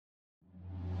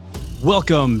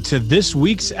Welcome to this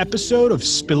week's episode of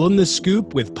Spillin' the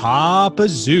Scoop with Papa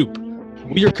Zoop.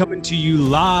 We are coming to you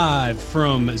live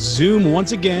from Zoom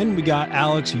once again. We got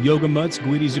Alex Yoga Mutts,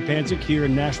 Guidi Zupancic here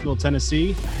in Nashville,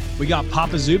 Tennessee. We got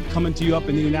Papa Zoop coming to you up in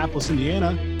Indianapolis,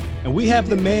 Indiana. And we have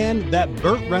the man that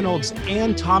Burt Reynolds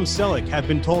and Tom Selleck have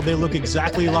been told they look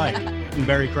exactly like in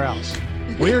Barry Krause.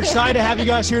 We're excited to have you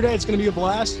guys here today. It's going to be a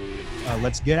blast.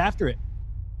 Let's get after it.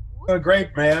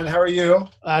 Great, man. How are you?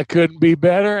 I couldn't be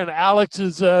better. And Alex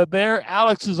is there.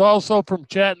 Alex is also from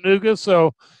Chattanooga,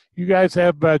 so you guys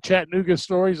have Chattanooga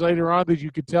stories later on that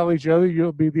you can tell each other.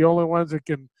 You'll be the only ones that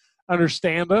can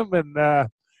understand them. And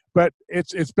but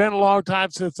it's been a long time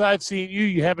since I've seen you.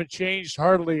 You haven't changed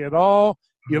hardly at all.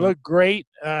 You look great.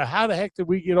 How the heck did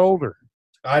we get older?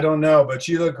 I don't know, but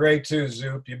you look great too,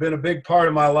 Zoop. You've been a big part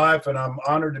of my life, and I'm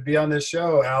honored to be on this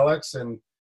show, Alex and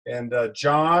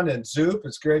John and Zoop.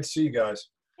 It's great to see you guys.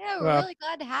 Yeah, we're really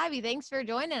glad to have you. Thanks for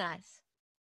joining us.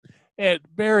 And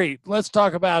Barry, let's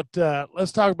talk about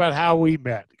how we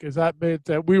met, because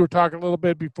we were talking a little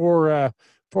bit before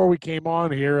we came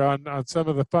on here on some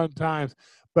of the fun times.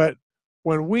 But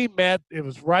when we met, it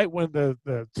was right when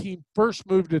the team first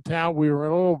moved to town. We were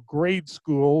in a little grade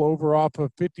school over off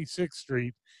of 56th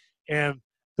Street, and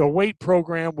the weight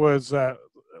program was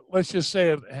let's just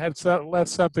say it had left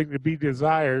something to be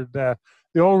desired. The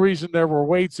only reason there were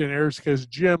weights in there is because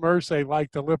Jim Irsay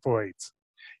liked to lift weights.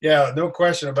 Yeah, no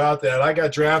question about that. I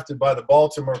got drafted by the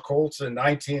Baltimore Colts in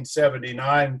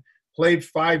 1979, played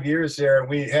 5 years there, and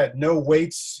we had no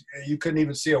weights. You couldn't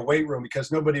even see a weight room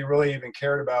because nobody really even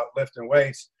cared about lifting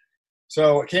weights.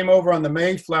 So it came over on the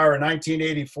Mayflower in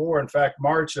 1984, in fact,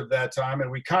 March of that time, and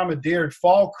we commandeered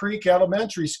Fall Creek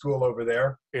Elementary School over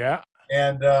there. Yeah.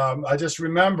 And I just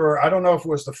remember, I don't know if it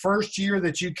was the first year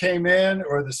that you came in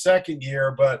or the second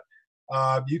year, but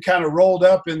you kind of rolled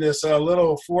up in this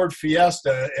little Ford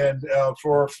Fiesta. And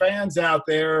for fans out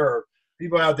there or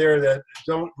people out there that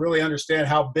don't really understand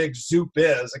how big Zoop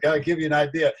is, I got to give you an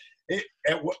idea.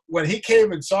 When he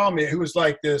came and saw me, it was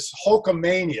like this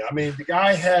Hulkamania. I mean, the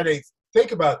guy had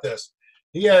think about this.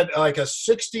 He had like a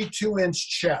 62-inch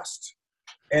chest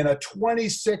and a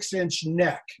 26-inch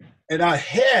neck and a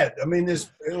head. I mean, this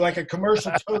like a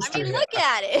commercial toaster. I mean, look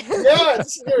at it. Yeah,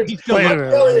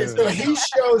 so he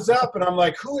shows up, and I'm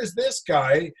like, who is this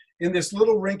guy in this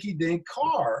little rinky-dink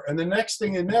car? And the next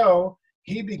thing you know,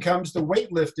 he becomes the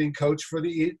weightlifting coach for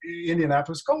the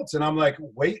Indianapolis Colts. And I'm like,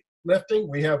 weightlifting?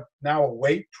 We have now a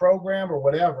weight program or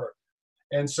whatever.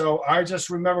 And so I just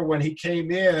remember when he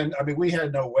came in, I mean, we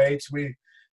had no weights.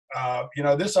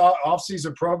 This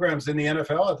off-season programs in the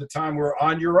NFL at the time were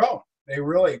on your own.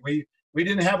 We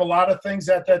didn't have a lot of things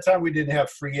at that time. We didn't have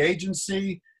free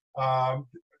agency.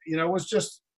 It was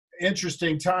just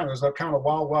interesting time. It was a kind of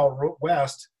wild, wild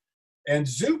west. And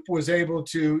Zoop was able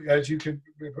to, as you can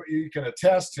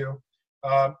attest to,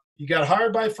 you got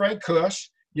hired by Frank Kush.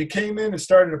 You came in and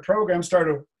started a program,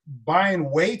 started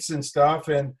buying weights and stuff,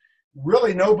 and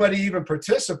really nobody even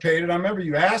participated. I remember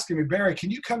you asking me, Barry, can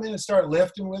you come in and start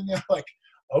lifting with me? I'm like,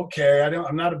 okay,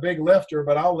 I'm not a big lifter,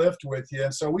 but I'll lift with you.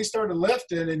 And so we started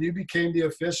lifting, and you became the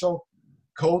official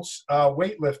Colts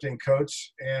weightlifting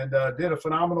coach and did a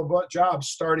phenomenal job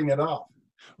starting it off.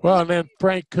 Well, and then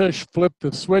Frank Kush flipped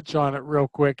the switch on it real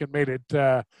quick and made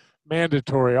it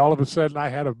mandatory. All of a sudden, I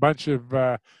had a bunch of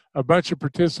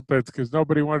participants because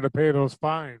nobody wanted to pay those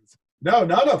fines. No,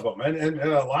 none of them. And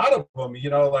a lot of them,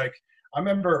 like I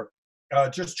remember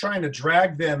just trying to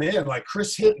drag them in, like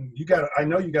Chris Hinton. I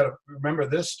know you got to remember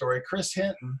this story. Chris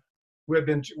Hinton,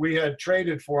 we had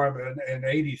traded for him in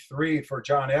 83 for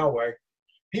John Elway.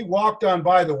 He walked on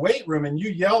by the weight room, and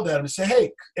you yelled at him and said,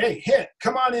 hey, Hint,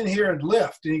 come on in here and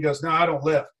lift. And he goes, no, I don't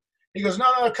lift. He goes,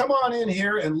 no, come on in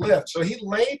here and lift. So he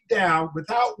laid down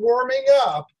without warming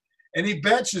up, and he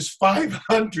benches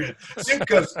 500. Zoop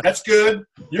goes, that's good.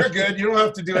 You're good. You don't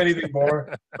have to do anything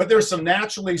more. But there's some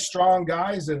naturally strong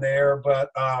guys in there. But,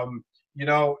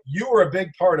 you were a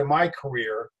big part of my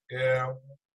career.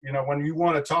 When you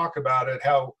want to talk about it,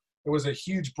 how it was a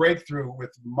huge breakthrough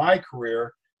with my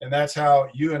career. And that's how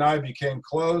you and I became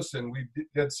close, and we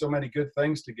did so many good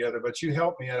things together. But you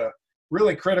helped me at a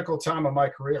really critical time of my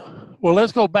career. Well,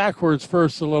 let's go backwards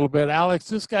first a little bit. Alex,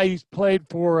 this guy, he's played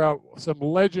for some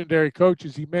legendary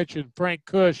coaches. He mentioned Frank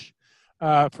Kush.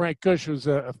 Frank Kush was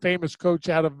a famous coach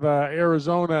out of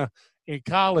Arizona in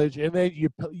college, and then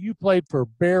you played for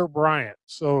Bear Bryant.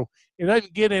 So it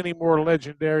doesn't get any more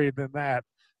legendary than that.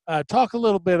 Talk a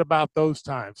little bit about those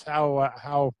times,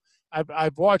 how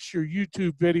I've watched your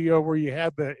YouTube video where you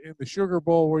had in the Sugar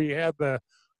Bowl where you had the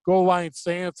goal line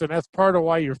stance, and that's part of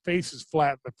why your face is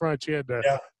flat in the front. You had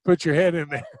to put your head in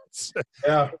there.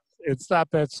 Yeah. it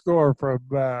stopped that score from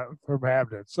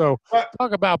happening. So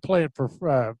talk about playing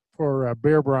for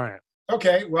Bear Bryant.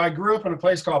 Okay, well, I grew up in a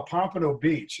place called Pompano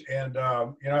Beach, and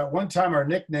at one time our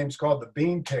nickname's called the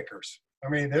Bean Pickers. I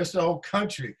mean, this whole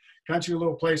country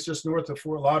little place just north of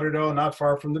Fort Lauderdale, not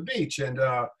far from the beach. And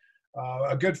a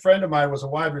good friend of mine was a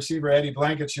wide receiver, Eddie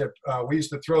Blankenship. We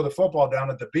used to throw the football down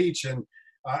at the beach, and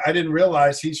I didn't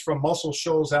realize he's from Muscle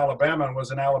Shoals, Alabama, and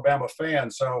was an Alabama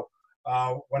fan. So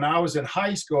when I was in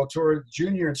high school, toward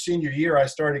junior and senior year, I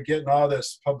started getting all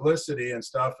this publicity and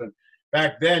stuff. And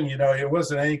back then, it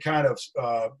wasn't any kind of,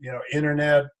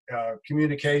 internet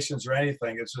communications or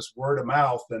anything. It's just word of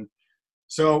mouth. And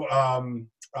so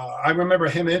I remember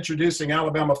him introducing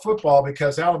Alabama football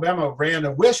because Alabama ran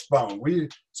a wishbone.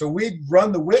 We'd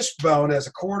run the wishbone as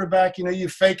a quarterback. You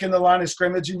fake in the line of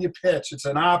scrimmage and you pitch. It's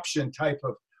an option type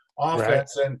of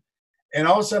offense. Right. And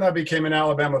all of a sudden I became an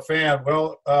Alabama fan.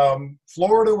 Well,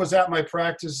 Florida was at my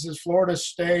practices, Florida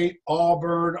State,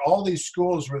 Auburn, all these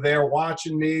schools were there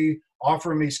watching me,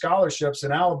 offering me scholarships.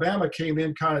 And Alabama came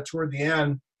in kind of toward the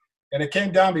end. And it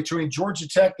came down between Georgia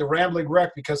Tech, the Rambling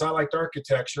Wreck, because I liked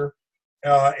architecture,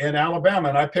 and Alabama.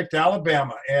 And I picked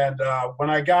Alabama. And when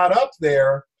I got up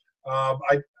there,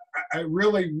 I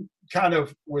really kind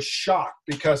of was shocked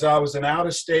because I was an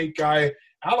out-of-state guy.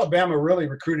 Alabama really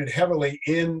recruited heavily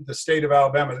in the state of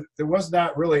Alabama. There was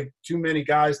not really too many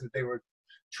guys that they would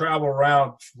travel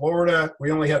around. Florida,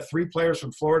 we only had 3 players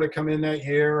from Florida come in that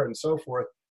year and so forth.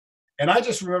 And I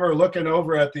just remember looking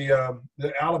over at the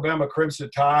Alabama Crimson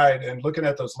Tide and looking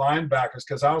at those linebackers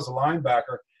because I was a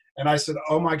linebacker. And I said,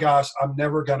 oh, my gosh, I'm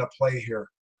never going to play here.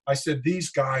 I said,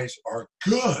 these guys are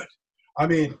good. I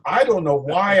mean, I don't know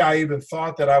why I even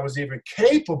thought that I was even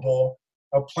capable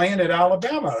of playing at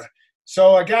Alabama.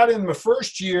 So I got in the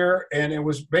first year, and it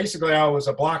was basically I was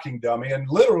a blocking dummy. And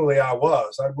literally I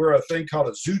was. I'd wear a thing called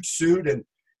a zoot suit, and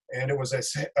it was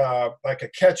like a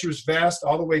catcher's vest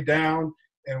all the way down.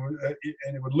 And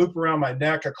it would loop around my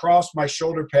neck, across my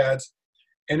shoulder pads.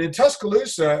 And in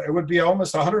Tuscaloosa, it would be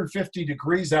almost 150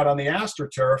 degrees out on the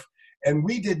AstroTurf, and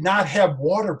we did not have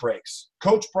water breaks.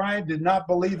 Coach Bryant did not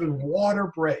believe in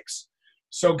water breaks.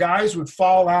 So guys would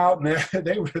fall out, and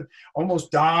they would almost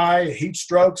die, heat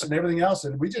strokes and everything else,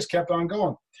 and we just kept on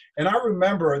going. And I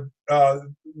remember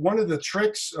one of the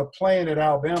tricks of playing at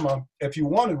Alabama, if you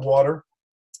wanted water,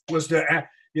 was to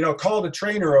call the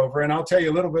trainer over, and I'll tell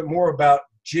you a little bit more about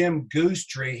Jim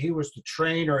Goostree. He was the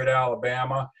trainer at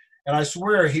Alabama, and I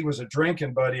swear he was a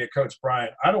drinking buddy of Coach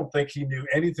Bryant. I don't think he knew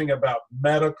anything about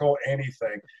medical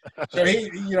anything. So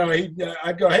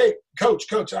I'd go, hey, Coach,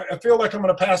 I feel like I'm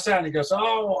going to pass out. And he goes,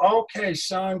 oh, okay,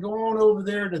 son, go on over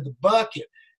there to the bucket.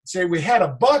 Say, we had a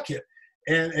bucket,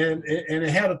 and it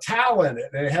had a towel in it,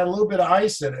 and it had a little bit of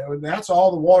ice in it. And that's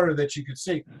all the water that you could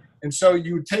see. And so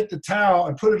you would take the towel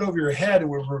and put it over your head, and it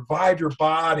would revive your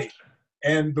body.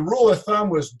 And the rule of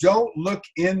thumb was don't look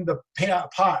in the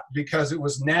pot because it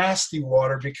was nasty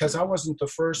water, because I wasn't the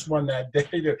first one that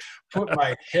day to put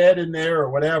my head in there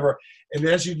or whatever. And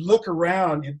as you look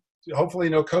around, hopefully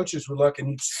no coaches would look, and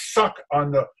you'd suck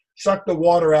the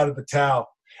water out of the towel.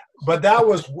 But that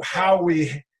was how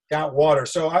we got water.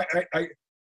 So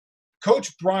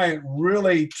Coach Bryant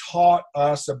really taught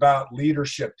us about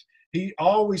leadership. He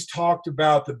always talked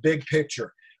about the big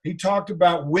picture. He talked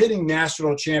about winning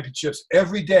national championships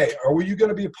every day. Are you going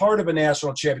to be a part of a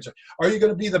national championship? Are you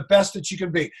going to be the best that you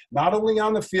can be? Not only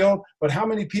on the field, but how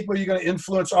many people are you going to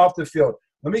influence off the field?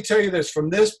 Let me tell you this. From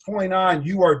this point on,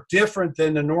 you are different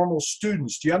than the normal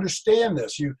students. Do you understand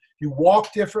this? You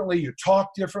walk differently, you talk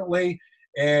differently,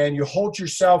 and you hold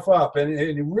yourself up. And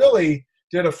he really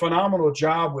did a phenomenal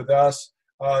job with us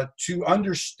to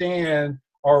understand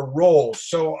our roles.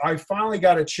 So I finally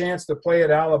got a chance to play at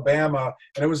Alabama,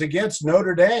 and it was against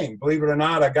Notre Dame. Believe it or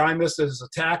not, a guy missed his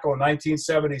tackle in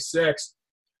 1976.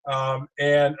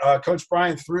 And Coach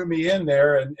Bryant threw me in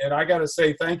there, and I got to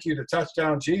say thank you to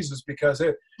Touchdown Jesus, because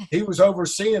he was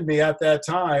overseeing me at that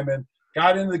time, and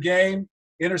got into the game,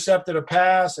 intercepted a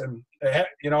pass, and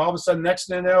all of a sudden, next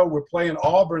thing you know, we're playing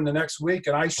Auburn the next week,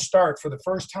 and I start for the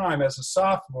first time as a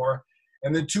sophomore.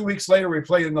 And then 2 weeks later, we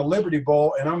played in the Liberty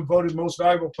Bowl, and I'm voted most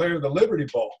valuable player of the Liberty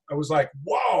Bowl. I was like,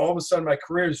 wow, all of a sudden my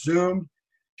career zoomed.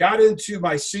 Got into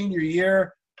my senior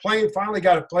year, finally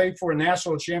got to play for a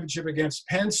national championship against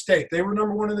Penn State. They were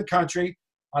number 1 in the country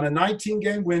on a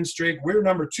 19-game win streak. We were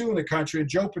number 2 in the country, and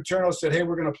Joe Paterno said, hey,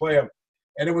 we're going to play them.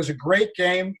 And it was a great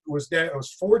game. It was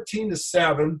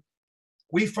 14-7.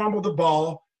 We fumbled the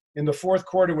ball in the fourth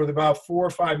quarter with about 4 or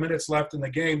 5 minutes left in the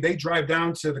game. They drive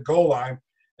down to the goal line,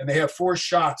 and they have 4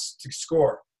 shots to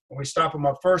score. And we stop them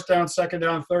on first down, second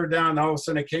down, third down, and all of a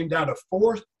sudden it came down to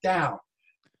fourth down.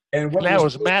 And that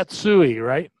was Matsui,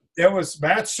 right? That was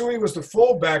Matsui was the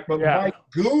fullback, but Mike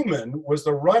Gooman was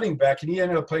the running back, and he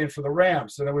ended up playing for the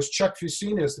Rams. And it was Chuck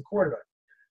Fusina as the quarterback.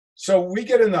 So we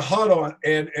get in the huddle,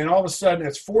 and all of a sudden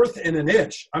it's 4th and an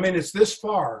inch. I mean, it's this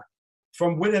far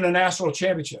from winning a national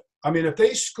championship. I mean, if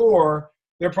they score,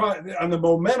 they're probably – and the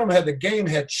momentum the game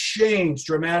had changed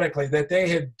dramatically, that they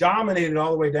had dominated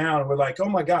all the way down. And we're like, oh,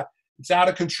 my God, it's out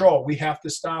of control. We have to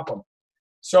stop them.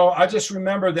 So I just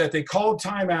remember that they called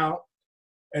timeout,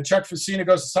 and Chuck Fusina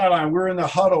goes to the sideline. We're in the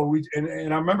huddle,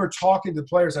 and I remember talking to the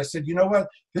players. I said, you know what?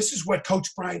 This is what Coach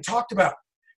Bryant talked about.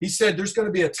 He said there's going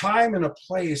to be a time and a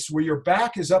place where your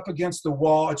back is up against the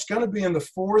wall. It's going to be in the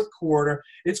 4th quarter.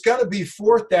 It's going to be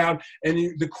 4th down.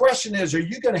 And the question is, are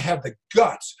you going to have the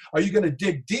guts? Are you going to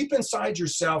dig deep inside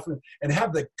yourself and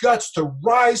have the guts to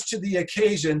rise to the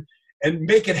occasion and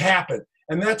make it happen?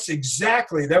 And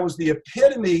that was the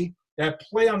epitome, that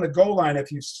play on the goal line,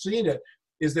 if you've seen it,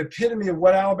 is the epitome of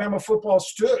what Alabama football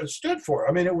stood for.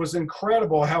 I mean, it was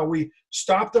incredible how we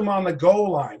stopped them on the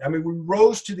goal line. I mean, we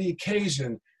rose to the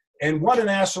occasion and won a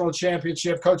national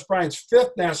championship, Coach Bryant's 5th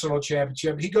national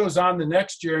championship. He goes on the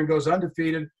next year and goes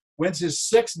undefeated, wins his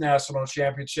 6th national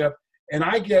championship. And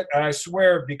I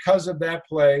swear, because of that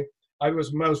play, I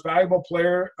was the most valuable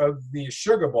player of the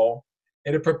Sugar Bowl,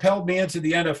 and it propelled me into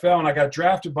the NFL. And I got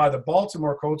drafted by the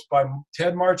Baltimore Colts by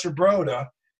Ted Marchibroda,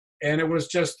 and it was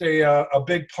just a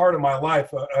big part of my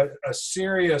life, a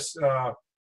serious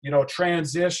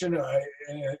transition,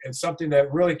 and something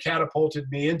that really catapulted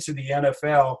me into the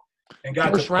NFL. And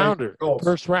got first rounder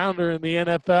in the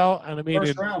NFL, and I mean,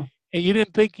 and you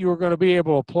didn't think you were going to be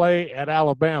able to play at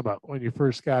Alabama when you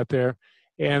first got there,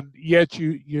 and yet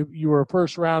you were a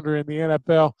first rounder in the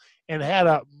NFL and had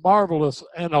a marvelous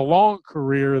and a long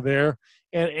career there,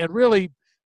 and really,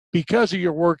 because of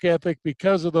your work ethic,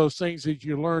 because of those things that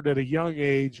you learned at a young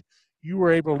age, you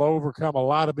were able to overcome a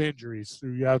lot of injuries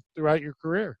throughout your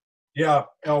career. Yeah,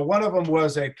 one of them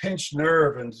was a pinched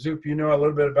nerve, and Zoop, you know a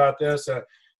little bit about this.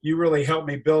 You really helped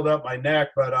me build up my neck,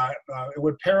 but it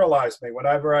would paralyze me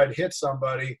whenever I'd hit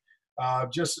somebody.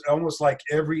 Just almost like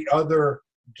every other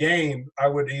game, I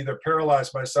would either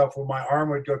paralyze myself or my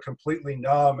arm would go completely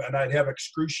numb, and I'd have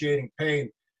excruciating pain.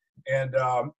 And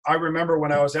I remember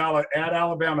when I was at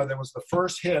Alabama, there was the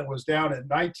first hit was down in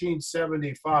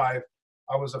 1975.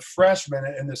 I was a freshman,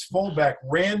 and this fullback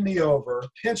ran me over,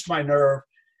 pinched my nerve.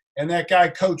 And that guy,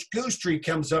 Coach Goostree,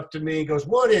 comes up to me and goes,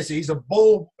 what is he? He's a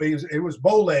bull. It was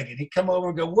bow-legged. He come over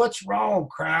and go, what's wrong,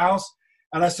 Krause?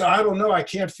 And I said, I don't know. I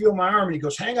can't feel my arm. And he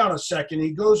goes, hang on a second.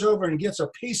 He goes over and gets a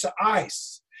piece of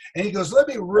ice. And he goes, let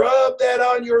me rub that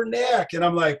on your neck. And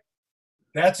I'm like,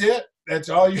 that's it? That's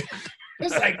all you –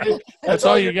 it's like, that's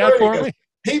all you got for me?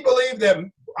 He believed that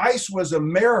ice was a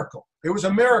miracle. It was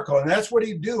a miracle. And that's what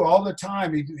he'd do all the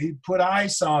time. He'd put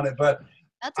ice on it. But –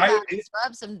 that's about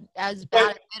as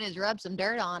bad as rub some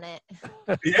dirt on it.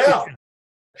 Yeah.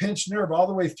 Pinched nerve all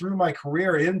the way through my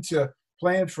career into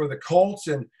playing for the Colts,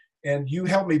 and you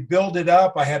helped me build it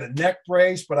up. I had a neck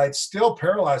brace, but I'd still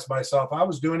paralyze myself. I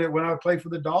was doing it when I played for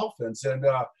the Dolphins. And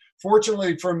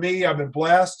fortunately for me, I've been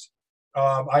blessed.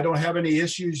 I don't have any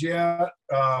issues yet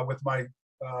with my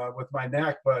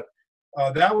neck, but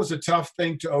that was a tough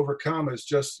thing to overcome, is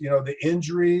just, the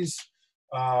injuries.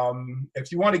 If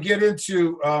you want to get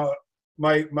into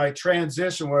my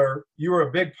transition, where you were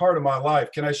a big part of my life,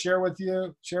 can I share with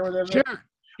everyone? Sure.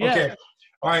 Yeah. Okay.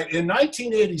 All right. In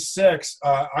 1986,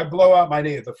 I blow out my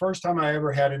knee. The first time I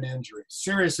ever had an injury,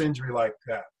 serious injury like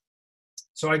that.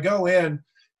 So I go in,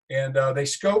 and they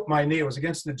scoped my knee. It was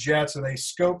against the Jets, and they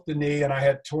scoped the knee, and I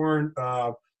had torn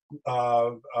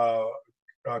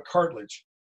cartilage.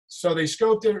 So they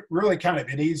scoped it, really kind of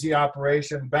an easy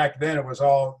operation. Back then, it was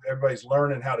everybody's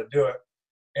learning how to do it.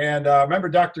 And I remember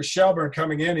Dr. Shelburne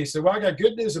coming in. He said, well, I got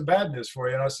good news and bad news for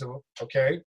you. And I said, well,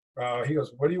 okay. He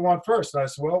goes, what do you want first? And I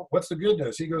said, well, what's the good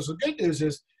news? He goes, the good news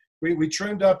is we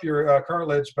trimmed up your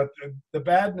cartilage, but the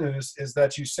bad news is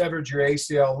that you severed your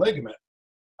ACL ligament.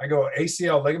 I go,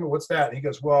 ACL ligament? What's that? And he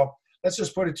goes, well, let's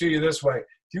just put it to you this way.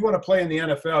 If you want to play in the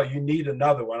NFL, you need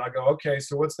another one. I go, okay,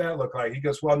 so what's that look like? He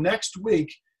goes, well, next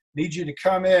week, need you to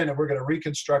come in, and we're going to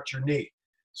reconstruct your knee.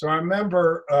 So I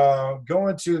remember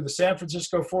going to the San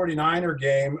Francisco 49er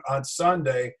game on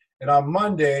Sunday, and on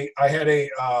Monday I had a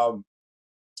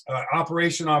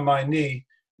operation on my knee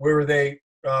where they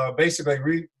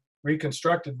basically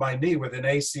reconstructed my knee with a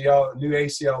new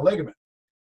ACL ligament.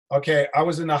 Okay, I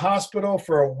was in the hospital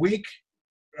for a week,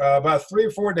 about 3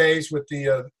 or 4 days with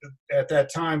at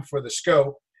that time for the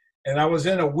scope, and I was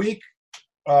in a week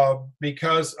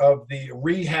because of the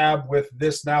rehab with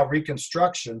this now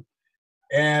reconstruction.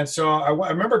 And so I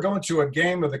remember going to a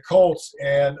game of the Colts,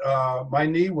 and my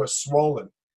knee was swollen.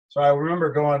 So I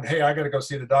remember going, hey, I got to go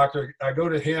see the doctor. I go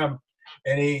to him,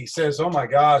 and he says, oh, my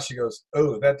gosh. He goes,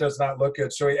 oh, that does not look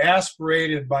good. So he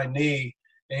aspirated my knee,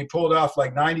 and he pulled off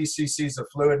like 90 cc's of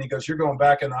fluid. And he goes, you're going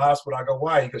back in the hospital. I go,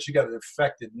 why? He goes, you got an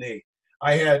infected knee.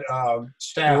 I had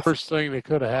staph. Worst thing that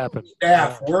could have happened.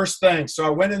 Staph, worst thing. So I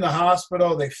went in the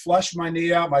hospital. They flushed my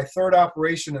knee out, my third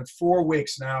operation in 4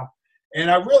 weeks now. And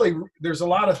there's a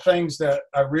lot of things that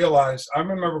I realized. I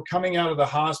remember coming out of the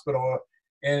hospital,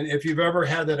 and if you've ever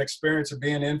had that experience of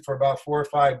being in for about 4 or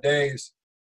 5 days,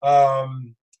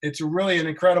 it's really an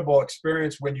incredible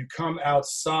experience when you come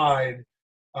outside,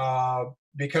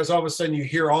 because all of a sudden you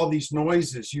hear all these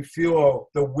noises, you feel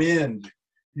the wind,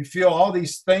 you feel all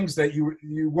these things that you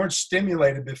weren't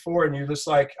stimulated before, and you're just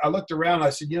like, I looked around, and I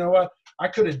said, you know what, I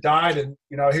could have died, and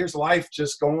here's life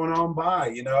just going on by,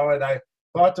 and I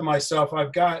thought to myself,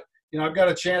 I've got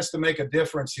a chance to make a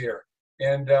difference here.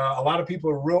 And a lot of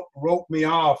people wrote me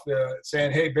off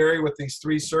saying, hey, Barry, with these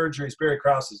 3 surgeries, Barry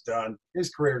Krause is done. His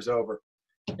career's over.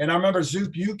 And I remember,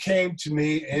 Zoop, you came to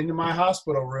me into my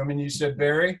hospital room and you said,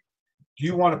 Barry, do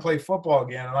you want to play football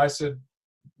again? And I said,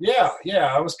 yeah.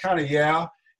 I was kind of, yeah.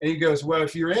 And he goes, well,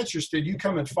 if you're interested, you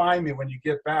come and find me when you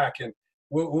get back, and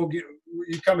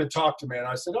you come and talk to me. And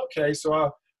I said, okay.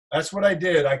 So that's what I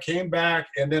did. I came back,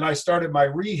 and then I started my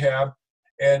rehab.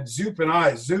 And Zoop and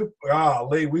I,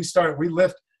 we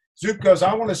lift. Zoop goes,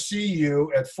 I want to see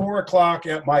you at 4 o'clock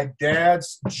at my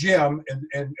dad's gym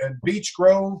in Beech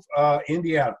Grove,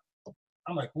 Indiana.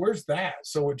 I'm like, where's that?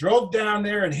 So we drove down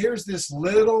there, and here's this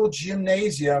little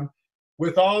gymnasium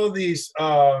with all of these,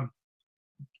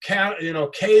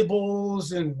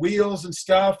 cables and wheels and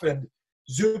stuff. And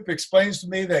Zoop explains to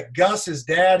me that Gus, his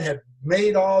dad, had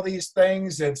made all these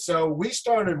things. And so we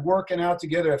started working out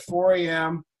together at 4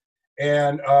 a.m.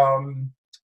 And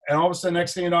all of a sudden,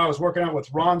 next thing you know, I was working out with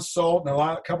Ron Solt and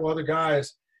a couple other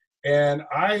guys. And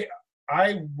I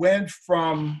went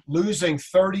from losing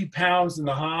 30 pounds in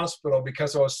the hospital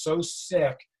because I was so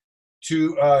sick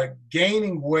to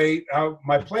gaining weight.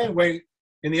 My playing weight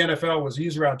in the NFL was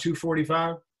usually around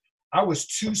 245. I was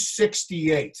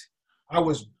 268. I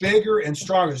was bigger and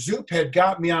stronger. Zoop had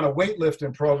got me on a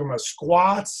weightlifting program, a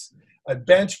squats, a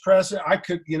bench press. I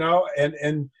could,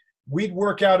 and we'd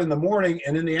work out in the morning,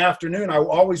 and in the afternoon, I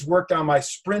always worked on my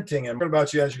sprinting. And what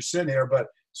about you as you're sitting here? But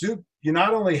Zoop, you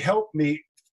not only helped me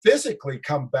physically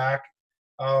come back,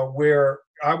 where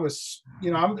I was,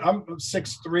 I'm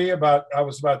 6'3", I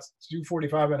was about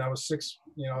 245, and I was 6'3",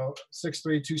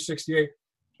 268.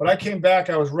 But I came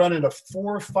back, I was running a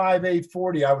 4.58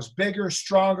 40. I was bigger,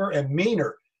 stronger, and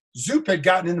meaner. Zoop had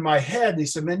gotten into my head, and he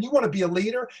said, man, you want to be a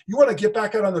leader? You want to get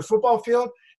back out on the football field?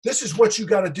 This is what you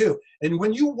got to do. And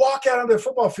when you walk out on the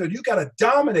football field, you got to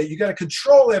dominate. You got to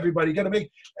control everybody. You got to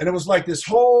and it was like this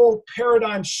whole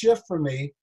paradigm shift for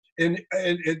me. And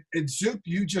Zoop,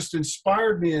 you just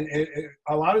inspired me in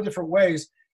a lot of different ways.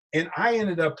 And I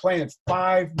ended up playing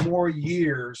 5 more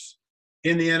years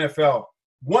in the NFL.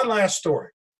 One last story.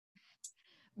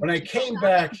 When I came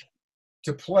back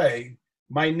to play,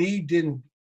 my knee didn't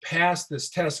pass this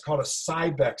test called a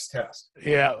Cybex test.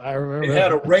 Yeah, I remember. It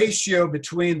had a ratio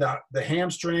between the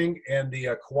hamstring and the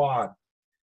quad.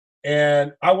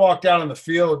 And I walked out on the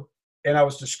field, and I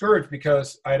was discouraged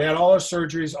because I'd had all the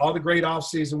surgeries, all the great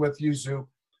offseason with you, Zoop.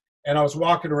 And I was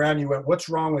walking around, and you went, what's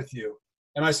wrong with you?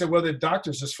 And I said, well, the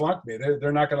doctors just flunked me.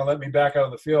 They're not going to let me back out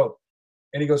on the field.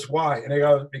 And he goes, why? And I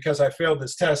go, because I failed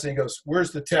this test. And he goes,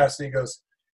 where's the test? And he goes,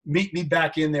 meet me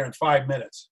back in there in 5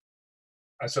 minutes.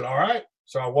 I said, all right.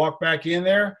 So I walked back in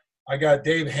there. I got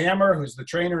Dave Hammer, who's the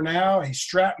trainer now. He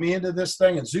strapped me into this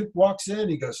thing, and Zoop walks in.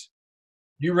 He goes,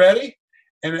 you ready?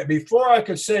 And before I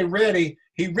could say ready,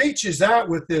 he reaches out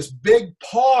with this big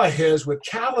paw of his with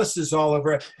calluses all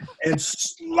over it and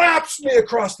slaps me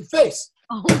across the face.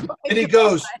 Oh and he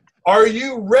goes, are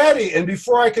you ready? And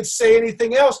before I could say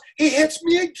anything else, he hits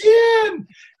me again.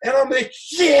 And I'm like,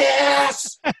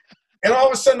 yes. And all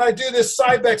of a sudden, I do this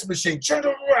Cybex machine.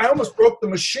 I almost broke the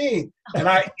machine. And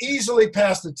I easily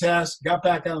passed the test, got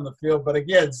back out on the field. But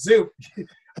again, Zoop,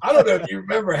 I don't know if you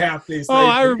remember half these things. Oh,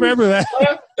 I remember that.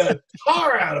 Slapped the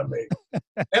tar out of me.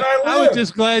 And I lived. I was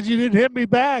just glad you didn't hit me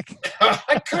back.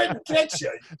 I couldn't get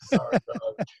you. Sorry,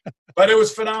 dog. But it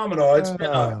was phenomenal.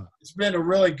 It's been a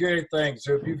really good thing,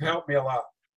 Zoop. You've helped me a lot.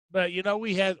 But,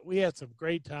 we had some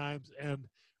great times. And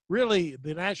really,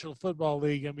 the National Football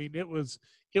League, I mean, it was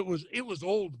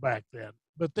old back then,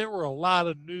 but there were a lot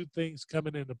of new things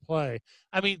coming into play.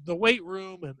 I mean, the weight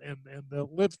room and the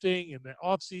lifting and the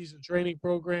off-season training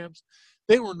programs,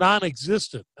 they were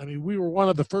non-existent. I mean, we were one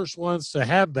of the first ones to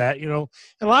have that, and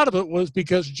a lot of it was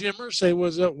because Jim Irsay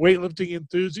was a weightlifting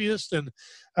enthusiast, and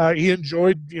he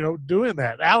enjoyed, doing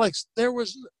that. Alex, there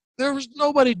was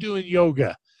nobody doing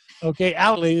yoga. Okay,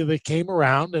 Alex, they came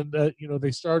around and,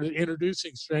 they started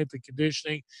introducing strength and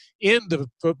conditioning into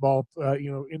football,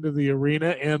 into the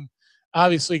arena. And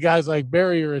obviously guys like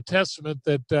Barry are a testament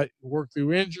that work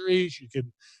through injuries. You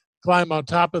can climb on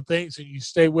top of things and you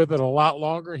stay with it a lot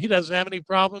longer. He doesn't have any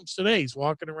problems today. He's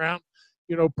walking around,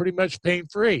 pretty much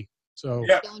pain-free. So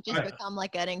you don't just become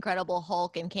like an incredible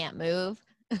Hulk and can't move.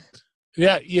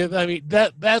 Yeah. I mean,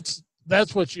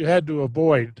 that's what you had to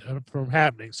avoid from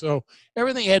happening. So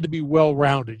everything had to be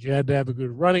well-rounded. You had to have a good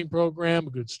running program,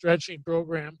 a good stretching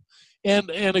program,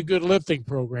 and a good lifting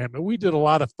program. And we did a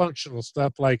lot of functional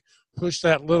stuff like push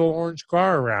that little orange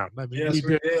car around. I mean, yes, we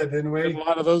did, didn't we? A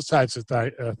lot of those types of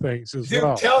things as Dude,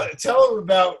 well. Tell them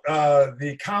about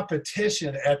the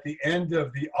competition at the end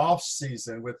of the off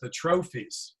season with the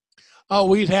trophies. Oh,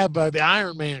 we'd have the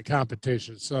Ironman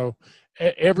competition. So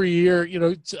every year,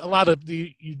 it's a lot of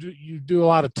you do a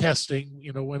lot of testing.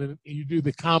 When you do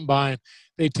the combine,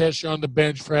 they test you on the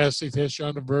bench press, they test you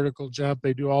on the vertical jump,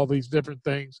 they do all these different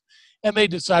things, and they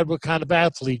decide what kind of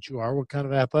athlete you are, what kind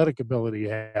of athletic ability you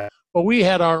have. But we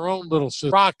had our own little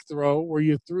rock throw where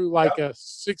you threw like a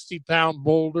 60-pound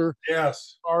boulder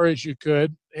as far as you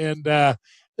could, and there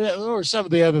were some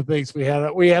of the other things we had.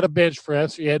 We had a bench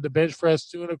press. You had to bench press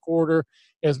 2 1/4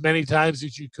 as many times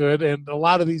as you could. And a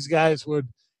lot of these guys would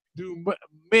do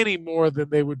many more than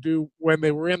they would do when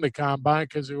they were in the combine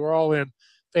because they were all in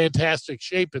fantastic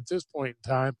shape at this point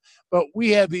in time. But we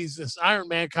had this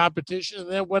Ironman competition. And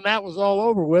then when that was all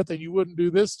over with, and you wouldn't do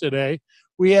this today,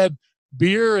 we had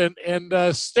beer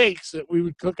and steaks that we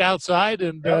would cook outside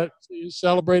and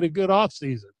celebrate a good off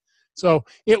season. So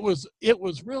it was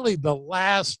really the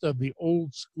last of the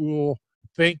old school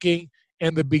thinking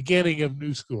and the beginning of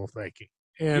new school thinking.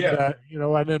 And,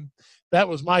 and then that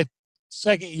was my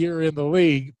second year in the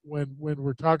league when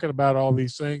we're talking about all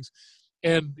these things.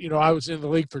 And, I was in the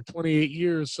league for 28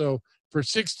 years. So for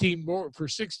 16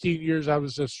 years, I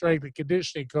was a strength and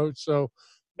conditioning coach. So,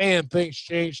 man, things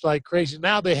changed like crazy.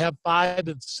 Now they have 5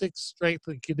 and 6 strength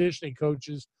and conditioning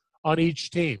coaches on each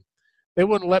team. They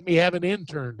wouldn't let me have an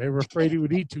intern. They were afraid he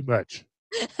would eat too much.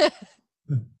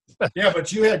 Yeah,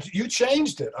 but you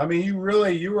changed it. I mean, you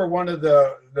were one of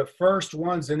the first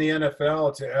ones in the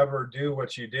NFL to ever do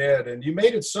what you did, and you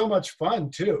made it so much fun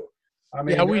too. I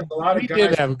mean, we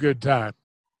did have a good time.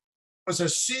 It was a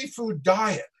seafood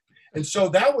diet, and so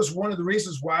that was one of the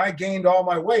reasons why I gained all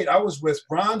my weight. I was with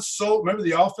Ron Solt, remember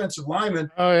the offensive lineman?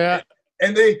 Oh yeah,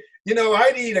 and they,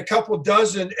 I'd eat a couple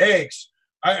dozen eggs.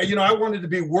 I wanted to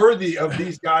be worthy of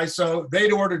these guys, so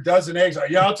they'd order a dozen eggs.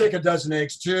 I'll take a dozen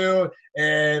eggs too,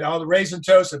 and all the raisin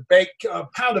toast, a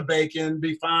pound of bacon,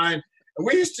 be fine. And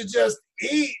we used to just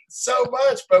eat so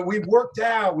much, but we worked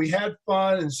out, we had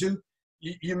fun, and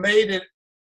you made it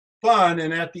fun.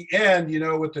 And at the end,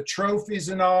 with the trophies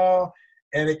and all,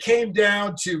 and it came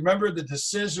down to, remember the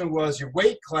decision was your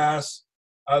weight class.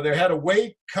 They had a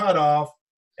weight cutoff,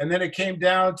 and then it came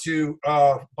down to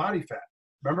body fat.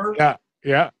 Remember?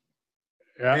 Yeah.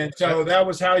 And so that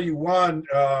was how you won.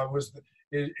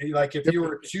 Like if you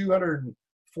were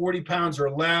 240 pounds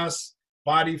or less,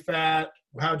 body fat,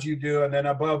 how'd you do? And then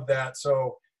above that.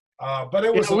 So, but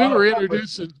it was. We were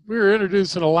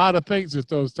introducing a lot of things at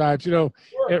those times. Sure.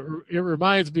 It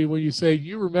reminds me when you say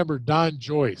you remember Don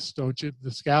Joyce, don't you? The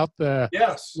scout, the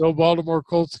old Baltimore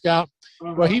Colts scout.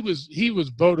 Uh-huh. Well, he was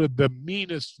voted the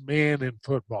meanest man in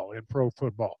football, in pro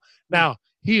football. Now,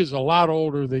 he is a lot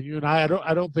older than you and I.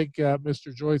 I don't think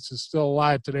Mr. Joyce is still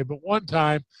alive today. But one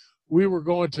time, we were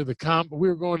going down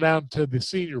to the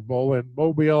Senior Bowl in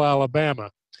Mobile,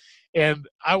 Alabama, and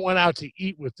I went out to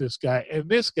eat with this guy. And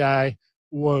this guy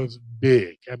was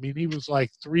big. I mean, he was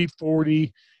like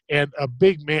 340 and a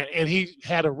big man. And he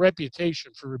had a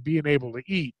reputation for being able to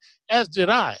eat, as did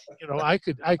I. I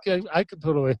could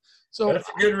put away. So that's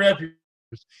a good reputation.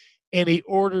 And he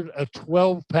ordered a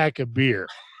 12-pack of beer.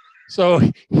 So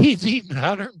he's eating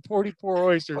 144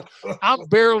 oysters. I'm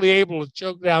barely able to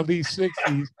choke down these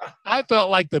 60s. I felt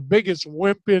like the biggest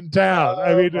wimp in town.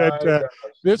 I mean,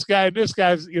 this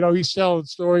guy's, he's telling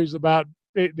stories about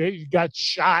he got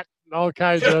shot and all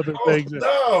kinds of other things.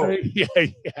 No. Yeah.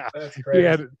 That's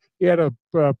crazy. He had a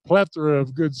plethora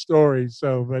of good stories.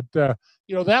 So, but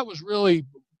that was really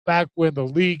back when the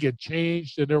league had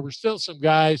changed, and there were still some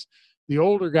guys, the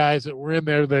older guys that were in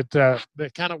there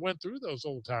that kind of went through those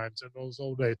old times and those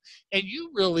old days. And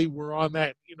you really were on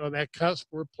that, that cusp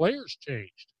where players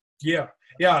changed. Yeah.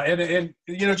 And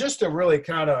just to really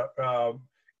kind of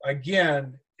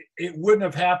again, it wouldn't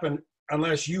have happened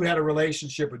unless you had a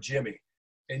relationship with Jimmy.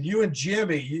 And you and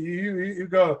Jimmy, you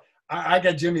go, I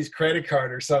got Jimmy's credit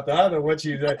card or something. I don't know what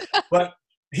you did. But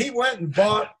he went and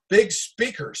bought big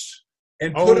speakers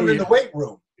and put them in the weight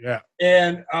room. Yeah.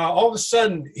 And all of a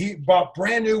sudden, he bought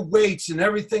brand new weights and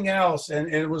everything else.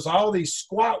 And it was all these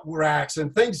squat racks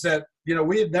and things that,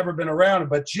 we had never been around.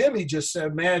 But Jimmy just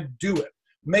said, man, do it.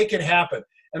 Make it happen.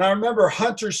 And I remember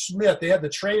Hunter Smith, they had the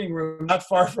training room not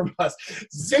far from us.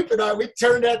 Zoop and I, we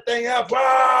turned that thing up.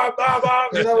 Blah, blah, blah,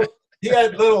 He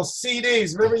had little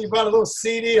CDs. Remember, you bought a little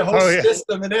CD, a whole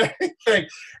system and everything.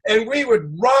 And we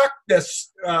would rock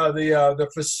this the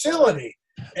facility.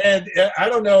 And I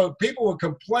don't know, people would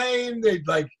complain. They'd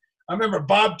I remember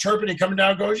Bob Turpin coming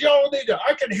down and goes, yo,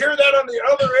 I can hear that on the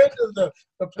other end of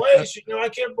the place. I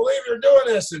can't believe you're doing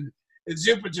this. And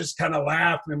Zoop would just kind of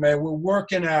laugh, and man, we're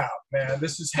working out, man.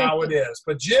 This is how it is.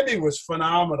 But Jimmy was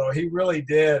phenomenal. He really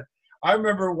did. I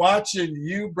remember watching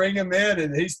you bring him in,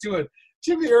 and he's doing –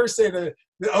 Jimmy Irsay,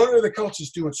 the owner of the Colts, is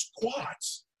doing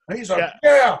squats. And he's like,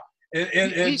 yeah.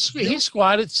 And he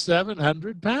squatted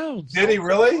 700 pounds. Did he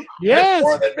really? Yes. That's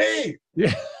more than me.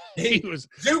 Yeah.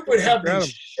 Zoop would have these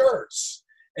shirts,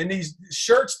 and these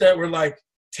shirts that were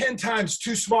 10 times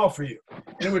too small for you.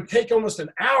 And it would take almost an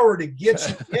hour to get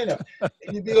you in them.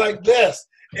 And you'd be like this.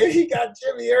 And he got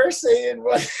Jimmy Irsay in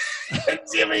one.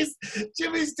 Jimmy's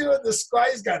doing the squat.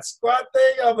 He's got squat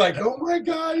thing. I'm like, oh my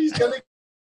God, he's going to.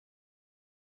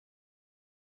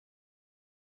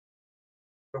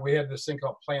 But we had this thing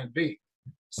called Plan B.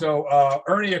 So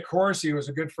Ernie Accorsi was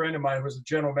a good friend of mine, who was the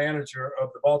general manager of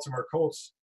the Baltimore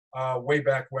Colts way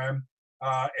back when.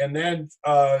 And then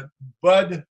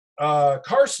Bud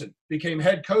Carson became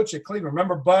head coach at Cleveland.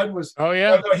 Remember Bud was – oh,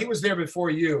 yeah. No, he was there before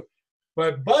you.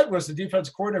 But Bud was the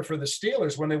defensive coordinator for the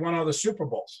Steelers when they won all the Super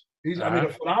Bowls. He's a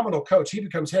phenomenal coach. He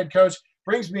becomes head coach,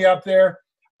 brings me up there.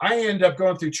 I end up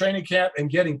going through training camp and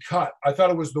getting cut. I thought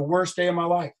it was the worst day of my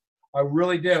life. I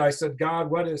really did. I said, God,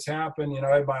 what has happened?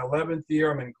 I had my 11th year.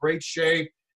 I'm in great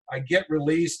shape. I get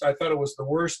released. I thought it was the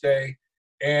worst day.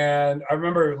 And I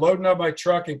remember loading up my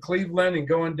truck in Cleveland and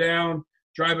going down,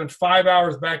 driving 5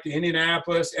 hours back to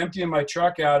Indianapolis, emptying my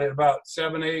truck out at about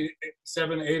 7, 8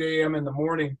 a.m. in the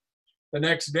morning the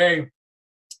next day.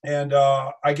 And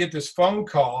I get this phone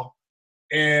call.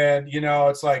 And,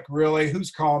 it's like, really?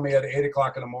 Who's calling me at 8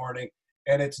 o'clock in the morning?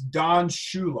 And it's Don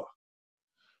Shula.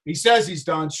 He says he's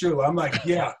Don Shula. I'm like,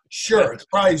 yeah, sure. It's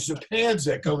probably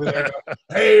Zupancic over there.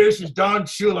 Hey, this is Don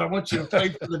Shula. I want you to play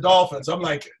for the Dolphins. I'm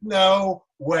like, no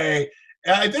way.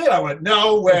 And I did. I went,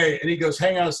 no way. And he goes,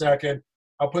 hang on a second.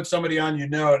 I'll put somebody on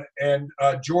And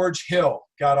George Hill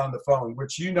got on the phone,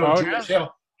 which George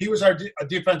Hill. He was our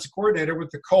defensive coordinator with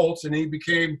the Colts, and he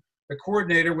became the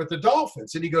coordinator with the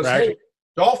Dolphins. And he goes, hey,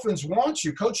 Dolphins want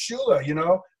you, Coach Shula,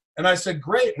 And I said,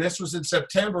 great. And this was in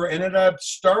September. Ended up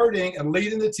starting and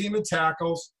leading the team in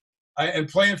tackles and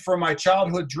playing for my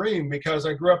childhood dream, because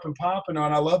I grew up in Pompano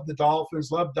and I loved the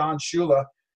Dolphins, loved Don Shula.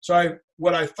 So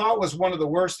what I thought was one of the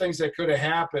worst things that could have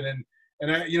happened.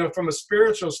 And I, from a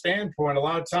spiritual standpoint, a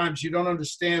lot of times you don't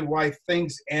understand why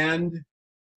things end,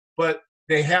 but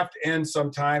they have to end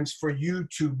sometimes for you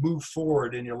to move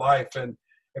forward in your life. And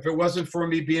if it wasn't for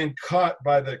me being cut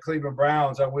by the Cleveland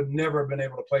Browns, I would never have been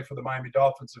able to play for the Miami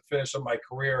Dolphins and finish on my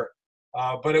career.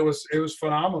 But it was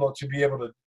phenomenal to be able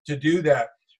to do that.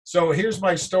 So here's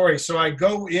my story. So I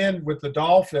go in with the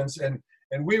Dolphins, and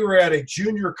we were at a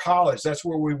junior college. That's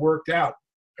where we worked out.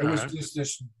 It was just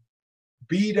this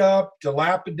beat up,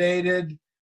 dilapidated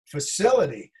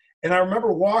facility. And I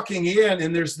remember walking in,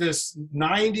 and there's this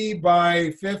 90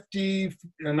 by 50,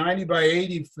 90 by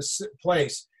 80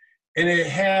 place. And it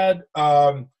had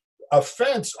a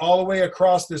fence all the way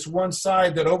across this one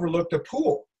side that overlooked a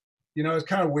pool. It's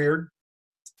kind of weird.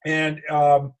 And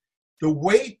the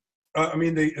weight,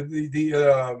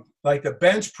 the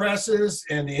bench presses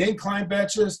and the incline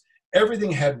benches,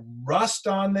 everything had rust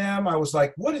on them. I was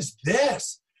like, what is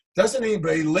this? Doesn't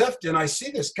anybody lift? And I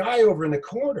see this guy over in the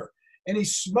corner, and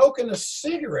he's smoking a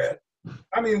cigarette.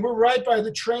 We're right by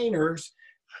the training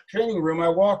room. I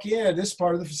walk in, this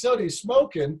part of the facility, he's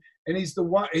smoking. And he's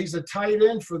a tight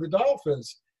end for the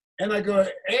Dolphins. And I go,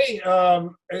 hey,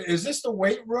 is this the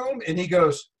weight room? And he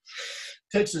goes,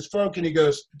 takes his fork and he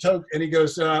goes,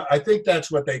 I think that's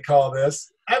what they call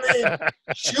this.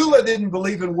 Shula didn't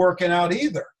believe in working out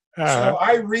either. So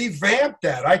I revamped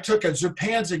that. I took a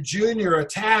Zupancic Jr.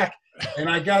 attack, and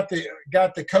I got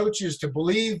the coaches to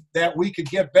believe that we could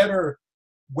get better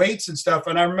weights and stuff.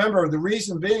 And I remember the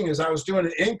reason being is I was doing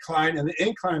an incline, and the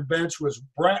incline bench was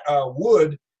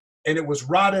wood, and it was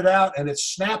rotted out and it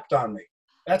snapped on me.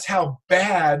 That's how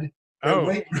bad Oh.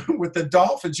 weight room with the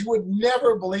Dolphins. You would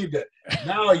never believe it.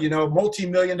 Now,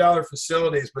 multi-million-dollar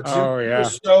facilities, but Zoop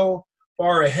was so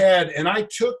far ahead. And I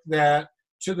took that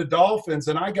to the Dolphins,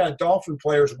 and I got Dolphin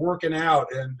players working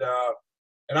out. And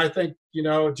I think,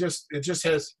 it just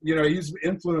has, he's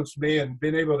influenced me and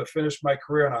been able to finish my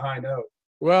career on a high note.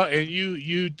 Well, and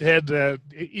you had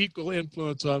equal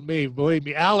influence on me. Believe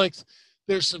me, Alex,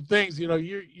 there's some things,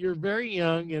 you're very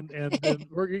young and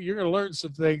you're going to learn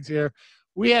some things here.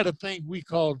 We had a thing we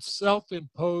called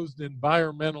self-imposed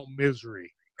environmental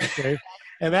misery. Okay.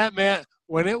 And that meant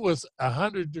when it was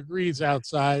 100 degrees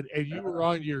outside and you were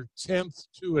on your 10th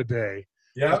two-a-day.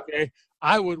 Yeah. Okay.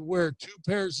 I would wear 2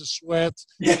 pairs of sweats.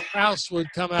 Yeah. Krause would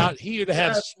come out. He would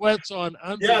have sweats on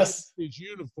under his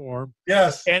uniform.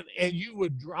 Yes. And you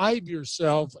would drive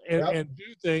yourself and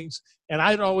do things. And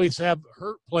I'd always have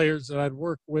hurt players that I'd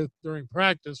work with during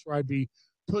practice where I'd be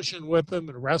pushing with them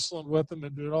and wrestling with them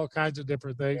and doing all kinds of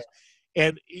different things. Yeah.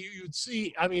 And you'd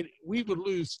see, we would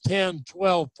lose 10,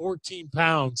 12, 14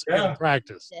 pounds in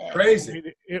practice. Crazy.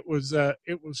 It was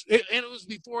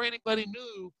before anybody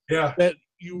knew that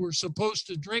you were supposed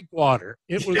to drink water.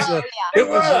 It was it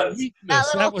was a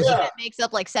weakness. That makes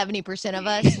up like 70% of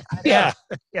us. Yeah.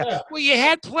 Well, you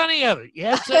had plenty of it. You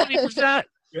had 70%.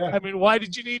 Yeah. Why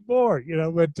did you need more?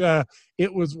 But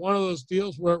it was one of those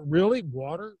deals where really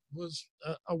water was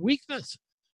a weakness.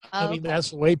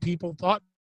 That's the way people thought.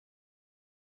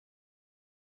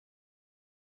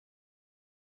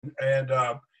 And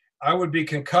I would be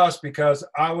concussed because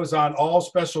I was on all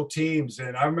special teams.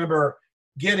 And I remember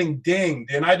getting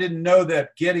dinged. And I didn't know that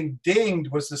getting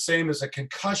dinged was the same as a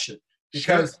concussion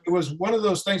because it was one of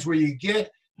those things where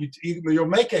you'll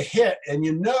make a hit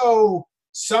and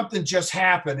something just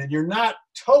happened and you're not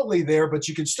totally there, but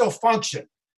you can still function.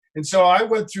 And so I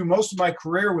went through most of my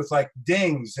career with like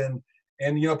dings and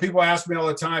people ask me all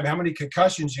the time, how many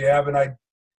concussions you have? And I,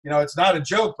 it's not a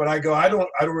joke, but I go, I don't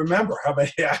remember how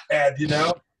many I had,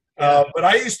 but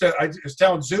I was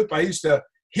telling Zoop, I used to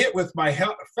hit with my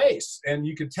face and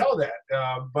you could tell that.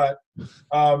 But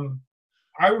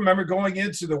I remember going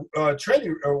into the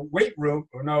training weight room,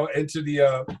 into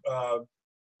the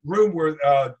room where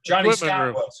Johnny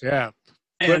Scott was. Yeah.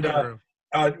 And during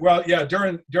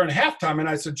halftime, and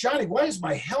I said, Johnny, why is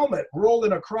my helmet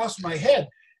rolling across my head?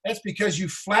 That's because you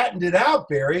flattened it out,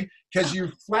 Barry, because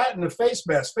you flattened the face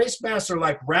mask. Face masks are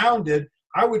like rounded.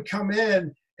 I would come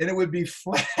in and it would be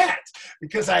flat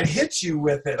because I'd hit you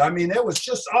with it. It was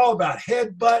just all about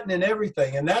headbutting and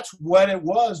everything. And that's what it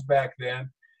was back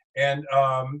then. And,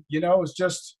 it was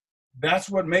just, that's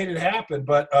what made it happen.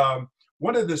 But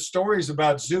one of the stories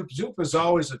about Zoop is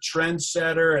always a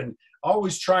trendsetter and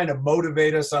always trying to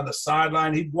motivate us on the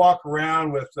sideline. He'd walk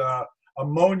around with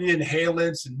ammonia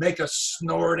inhalants and make us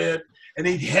snort it, and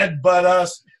he'd headbutt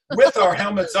us with our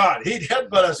helmets on. He'd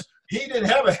headbutt us. He didn't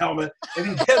have a helmet, and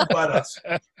he'd headbutt us.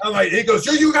 I'm like, he goes,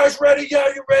 "Are you guys ready? Yeah,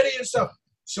 you ready?" And stuff.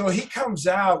 So he comes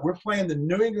out. We're playing the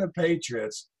New England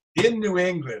Patriots in New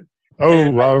England.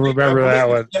 Oh, I remember that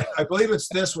one. I believe it's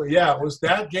this one. Yeah, it was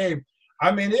that game.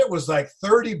 It was like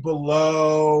 30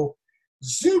 below.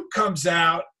 Zoop comes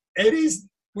out, and he's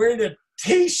wearing a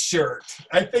T-shirt.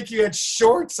 I think you had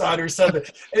shorts on or something.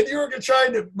 And you were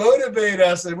trying to motivate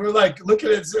us, and we're like looking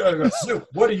at Zoop. I go, Zoop,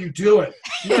 what are you doing?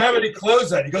 You don't have any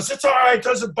clothes on. He goes, it's all right. It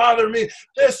doesn't bother me.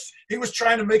 He was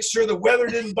trying to make sure the weather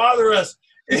didn't bother us.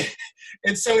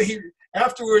 And so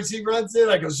afterwards, he runs in.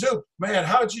 I go, Zoop, man,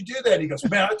 how'd you do that? He goes,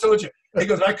 man, I told you. He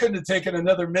goes, I couldn't have taken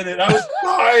another minute. I was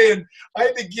dying. I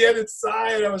had to get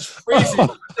inside. I was freezing.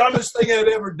 The dumbest thing I'd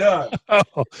ever done.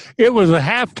 Oh, it was a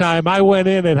halftime. I went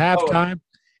in at halftime,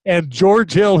 and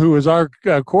George Hill, who was our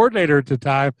coordinator at the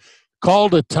time,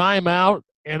 called a timeout,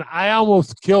 and I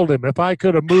almost killed him. If I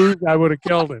could have moved, I would have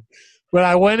killed him. But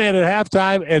I went in at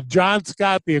halftime, and John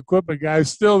Scott, the equipment guy,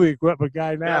 still the equipment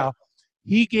guy now,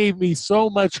 he gave me so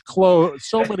much clothes,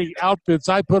 so many outfits.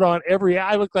 I put on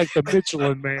I looked like the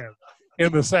Michelin Man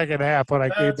in the second half when I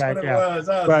came back out.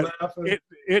 But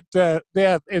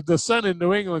the sun in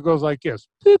New England goes like this,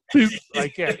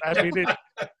 like that.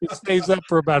 It stays up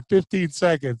for about 15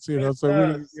 seconds, so we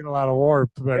don't get a lot of warmth.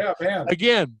 But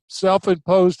again,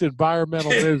 self-imposed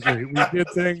environmental misery. We did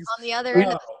things on the other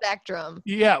end of the spectrum.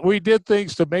 Yeah, we did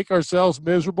things to make ourselves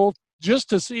miserable just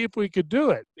to see if we could do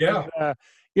it. Yeah. And,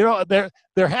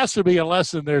 there has to be a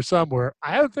lesson there somewhere.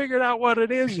 I haven't figured out what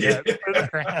it is yet.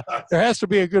 There has to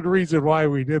be a good reason why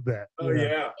we did that. Oh,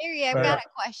 yeah. Harry, I've got a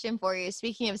question for you.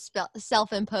 Speaking of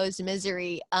self-imposed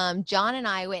misery, John and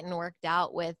I went and worked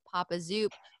out with Papa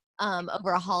Zoop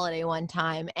over a holiday one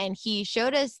time, and he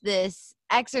showed us this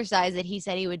exercise that he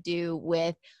said he would do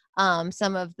with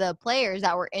some of the players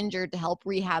that were injured to help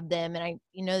rehab them. And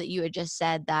you know that you had just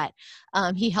said that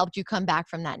he helped you come back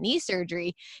from that knee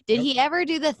surgery. Did he ever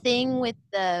do the thing with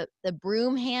the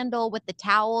broom handle with the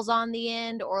towels on the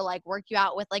end, or like work you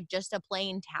out with like just a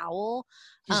plain towel?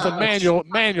 Just the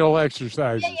manual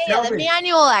exercises. Yeah, the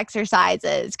manual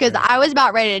exercises. Because I was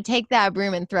about ready to take that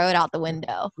broom and throw it out the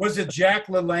window. Was it Jack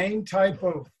LaLanne type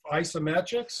of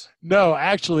isometrics? No,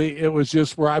 actually, it was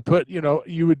just where I put,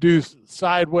 you would do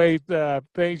sideways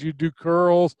things, you do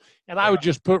curls, and I would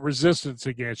just put resistance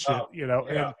against it,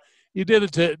 and you did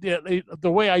it to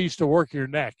the way I used to work your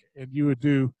neck, and you would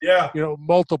do,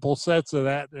 multiple sets of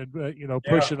that and,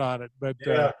 pushing on it. But,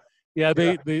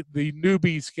 the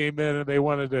newbies came in and they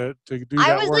wanted to do that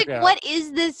I was workout. like, what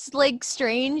is this like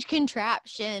strange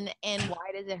contraption and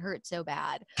why does it hurt so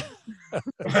bad?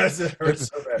 Why does it hurt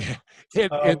so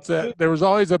bad? There was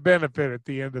always a benefit at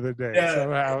the end of the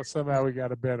day. Somehow we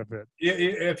got a benefit.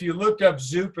 If you looked up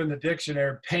Zoop in the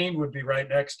dictionary, pain would be right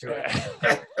next to it.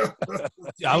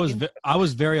 I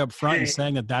was very upfront in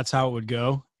saying that that's how it would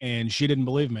go, and she didn't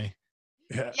believe me.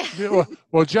 Yeah.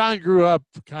 Well, John grew up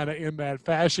kind of in that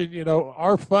fashion.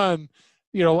 Our fun,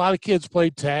 a lot of kids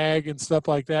played tag and stuff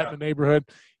like that in the neighborhood.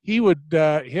 He would,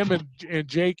 him and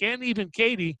Jake and even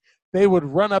Katie, they would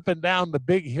run up and down the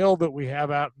big hill that we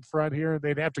have out in front here, and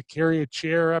they'd have to carry a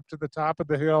chair up to the top of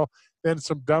the hill, then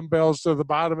some dumbbells to the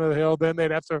bottom of the hill. Then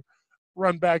they'd have to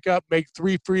run back up, make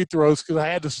 3 free throws because I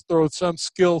had to throw some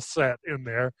skill set in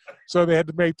there. So they had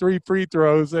to make 3 free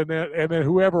throws, and then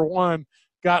whoever won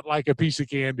got like a piece of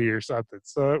candy or something.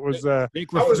 So it was I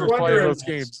was wondering those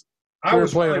games. I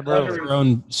was playing wondering Their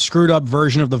own screwed up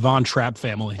version of the Von Trapp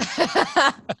family.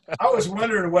 I was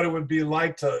wondering what it would be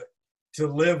like to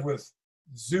live with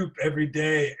Zoop every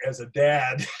day as a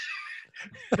dad.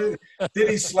 Did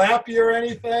he slap you or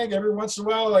anything every once in a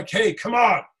while? Like, hey, come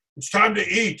on, it's time to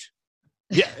eat.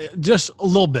 Yeah, just a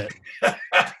little bit.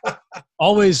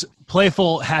 Always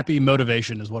playful, happy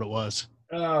motivation is what it was.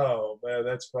 Oh man,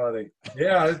 that's funny.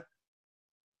 Yeah.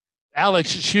 Alex,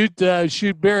 shoot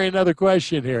Barry another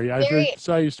question here. I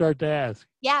saw you start to ask.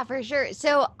 Yeah, for sure.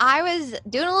 So I was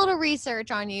doing a little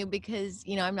research on you because,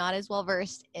 I'm not as well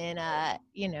versed in, a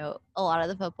lot of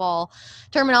the football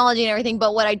terminology and everything.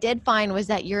 But what I did find was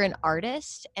that you're an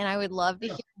artist, and I would love to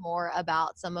hear more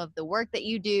about some of the work that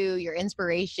you do, your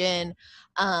inspiration,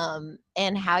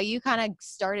 and how you kind of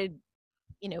started,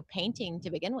 painting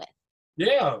to begin with.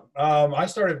 Yeah. I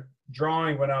started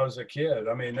drawing when I was a kid.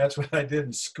 I mean, that's what I did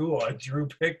in school. I drew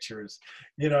pictures,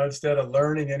 instead of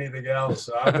learning anything else.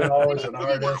 So I've been always an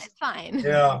artist. It's fine.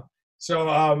 Yeah. So,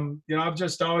 I've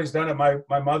just always done it.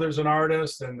 My mother's an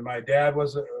artist, and my dad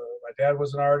was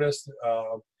an artist.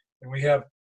 And we have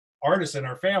artists in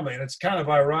our family, and it's kind of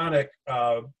ironic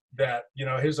that,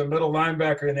 here's a middle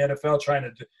linebacker in the NFL trying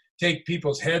to take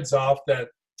people's heads off that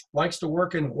likes to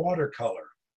work in watercolor.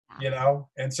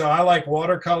 And so I like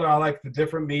watercolor. I like the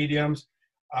different mediums.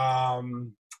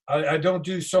 I don't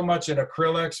do so much in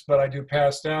acrylics, but I do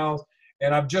pastels,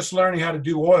 and I'm just learning how to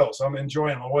do oils. I'm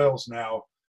enjoying oils now.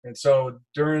 And so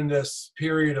during this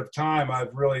period of time,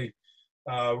 I've really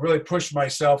pushed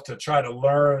myself to try to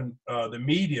learn the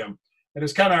medium. And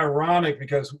it's kind of ironic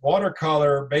because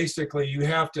watercolor, basically you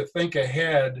have to think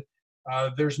ahead.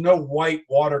 There's no white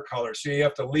watercolor. So you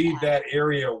have to leave that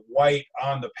area white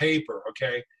on the paper.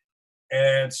 Okay.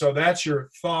 And so that's your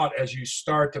thought as you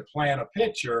start to plan a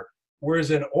picture. Whereas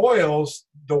in oils,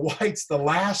 the white's the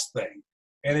last thing.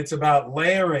 And it's about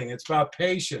layering. It's about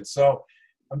patience. So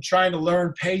I'm trying to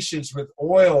learn patience with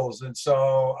oils. And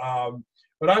so,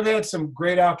 but I've had some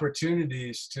great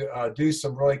opportunities to do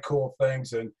some really cool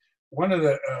things. And one of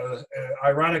the,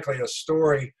 ironically, a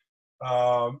story,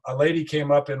 a lady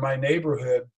came up in my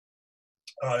neighborhood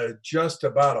just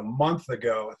about a month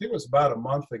ago. I think it was about a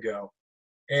month ago.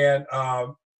 And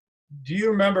do you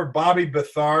remember Bobby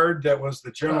Bethard, that was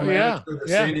the general manager of the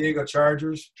San Diego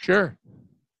Chargers? Sure.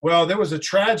 Well, there was a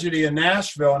tragedy in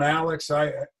Nashville, and Alex,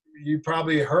 you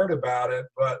probably heard about it,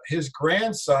 but his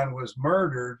grandson was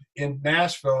murdered in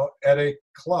Nashville at a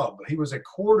club. He was a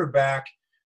quarterback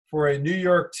for a New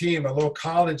York team, a little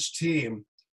college team,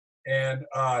 and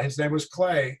his name was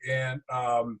Clay. And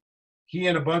he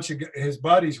and a bunch of his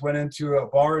buddies went into a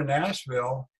bar in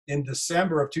Nashville in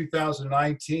December of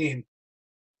 2019,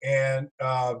 and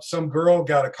some girl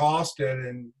got accosted,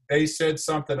 and they said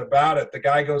something about it. The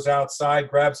guy goes outside,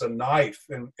 grabs a knife,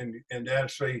 and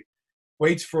actually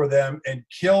waits for them and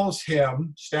kills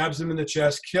him, stabs him in the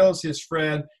chest, kills his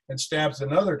friend, and stabs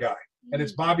another guy. And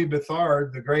it's Bobby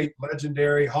Bethard, the great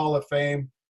legendary Hall of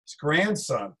Fame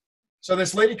grandson. So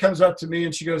this lady comes up to me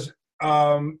and she goes,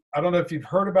 I don't know if you've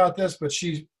heard about this, but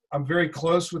she I'm very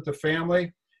close with the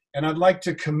family, and I'd like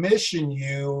to commission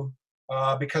you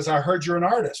because I heard you're an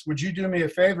artist. Would you do me a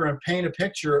favor and paint a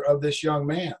picture of this young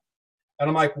man? And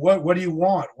I'm like, what do you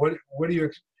want? What do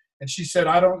you? And she said,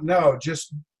 I don't know.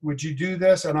 Just would you do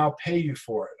this and I'll pay you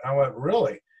for it? I went,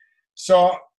 really?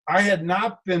 So I had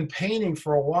not been painting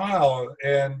for a while,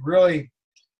 and really,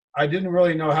 I didn't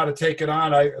really know how to take it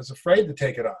on. I was afraid to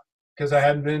take it on because I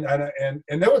hadn't been,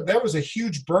 and that was a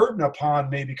huge burden upon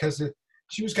me because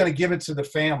she was going to give it to the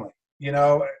family, you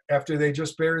know, after they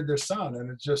just buried their son, and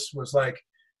it just was like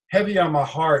heavy on my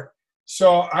heart.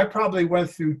 So I probably went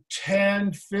through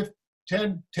 10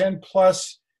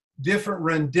 plus different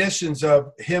renditions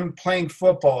of him playing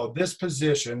football, this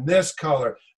position, this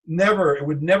color. It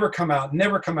would never come out. And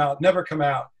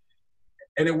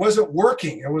it wasn't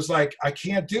working. It was like, I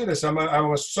can't do this. I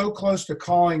was so close to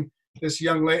calling this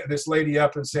lady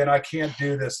up and saying, I can't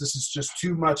do this. This is just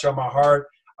too much on my heart.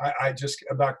 I'm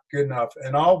not good enough.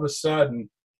 And all of a sudden,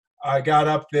 I got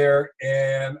up there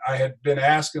and I had been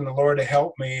asking the Lord to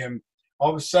help me. And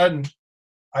all of a sudden,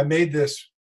 I made this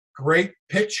great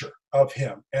picture of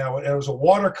him. And it was a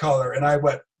watercolor. And I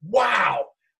went, wow,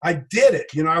 I did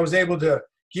it. You know, I was able to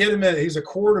get him in. He's a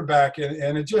quarterback.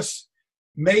 And it just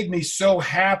made me so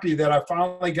happy that I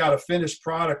finally got a finished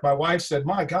product. My wife said,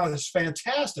 my God, this is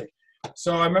fantastic.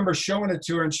 So I remember showing it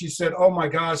to her, and she said, oh my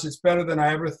gosh, it's better than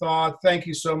I ever thought. Thank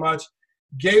you so much.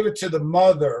 Gave it to the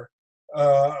mother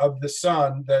of the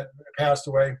son that passed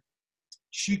away.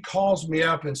 She calls me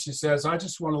up and she says, I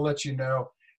just want to let you know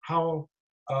how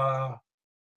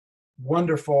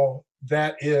wonderful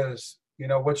that is, you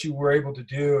know, what you were able to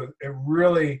do. It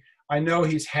really, I know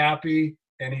he's happy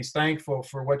and he's thankful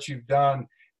for what you've done.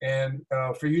 And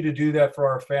for you to do that for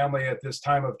our family at this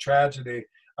time of tragedy,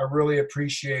 I really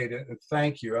appreciate it. And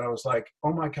thank you. And I was like,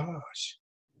 oh my gosh,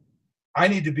 I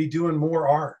need to be doing more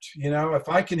art. You know, if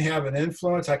I can have an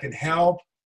influence, I can help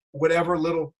whatever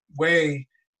little way.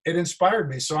 It inspired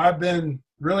me. So I've been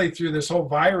really through this whole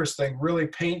virus thing, really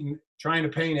trying to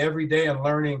paint every day and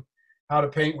learning how to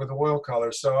paint with oil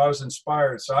colors. So I was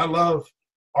inspired. So I love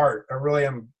art. I really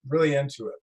am really into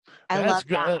it. I love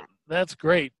that. That's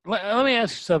great. Let me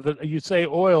ask you something. You say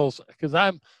oils, because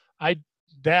I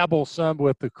dabble some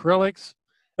with acrylics.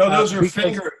 No, those are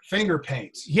finger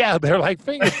paints. Yeah, they're like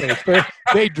finger paints, but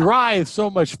they dry so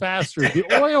much faster. The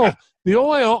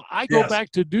oil, I go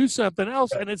back to do something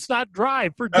else, and it's not dry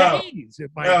for days. It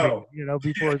might be, you know,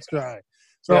 before it's dry.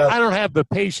 So I don't have the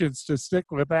patience to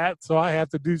stick with that. So I have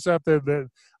to do something that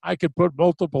I could put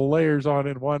multiple layers on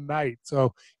in one night.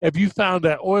 So have you found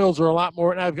that oils are a lot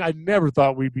more? And I never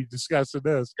thought we'd be discussing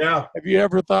this. Yeah. Have you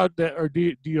ever thought that, or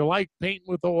do you like painting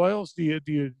with the oils? Do you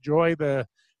enjoy the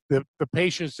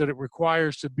patience that it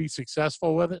requires to be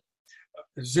successful with it?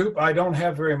 Zoop, I don't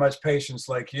have very much patience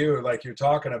like you're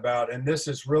talking about, and this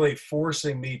is really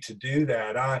forcing me to do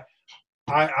that.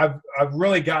 I've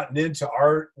really gotten into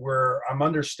art where I'm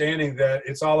understanding that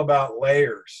it's all about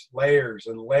layers.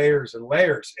 And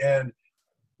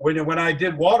when I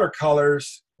did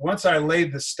watercolors, once I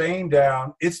laid the stain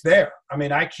down, it's there. I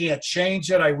mean, I can't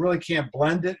change it. I really can't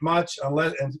blend it much and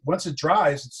once it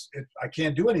dries, I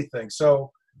can't do anything.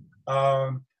 So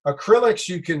acrylics,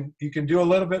 you can do a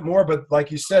little bit more, but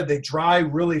like you said, they dry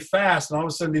really fast, and all of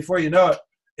a sudden, before you know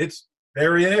it,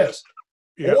 there it is.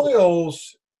 Yep.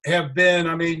 Oils have been,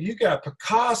 I mean, you got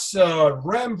Picasso,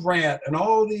 Rembrandt, and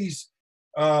all these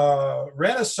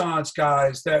Renaissance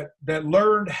guys that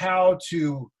learned how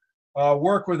to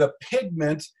work with a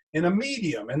pigment in a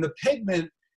medium, and the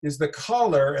pigment is the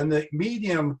color, and the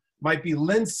medium might be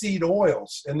linseed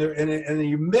oils, and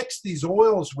you mix these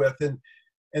oils with,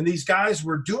 and these guys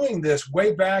were doing this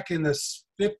way back in the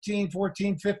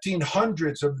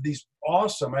 1500s of these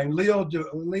awesome, I mean,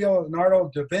 Leonardo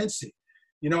da Vinci,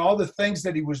 you know, all the things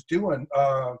that he was doing.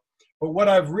 But what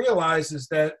I've realized is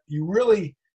that you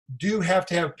really do have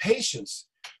to have patience.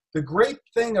 The great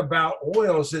thing about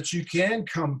oil is that you can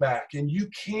come back and you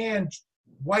can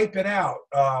wipe it out.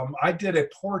 I did a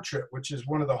portrait, which is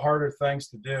one of the harder things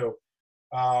to do.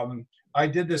 I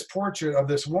did this portrait of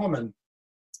this woman,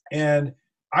 and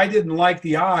I didn't like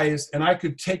the eyes, and I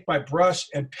could take my brush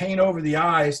and paint over the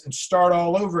eyes and start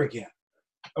all over again.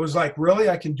 I was like, really?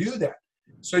 I can do that.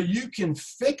 So you can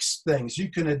fix things. You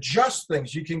can adjust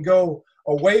things. You can go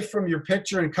away from your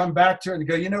picture and come back to it and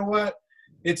go, you know what?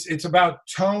 It's about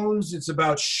tones. It's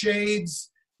about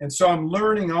shades. And so I'm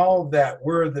learning all of that,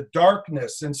 where the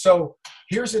darkness. And so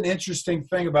here's an interesting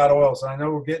thing about oils. I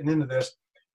know we're getting into this,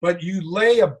 but you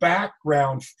lay a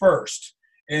background first.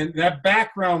 And that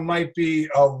background might be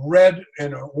a red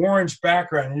and an orange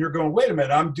background. And you're going, wait a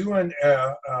minute, I'm doing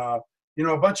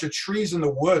a bunch of trees in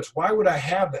the woods. Why would I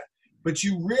have that? But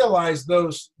you realize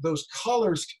those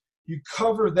colors, you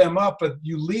cover them up, but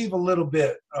you leave a little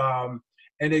bit. And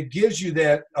it gives you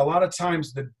that, a lot of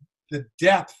times, the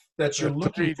depth that you're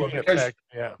looking for, because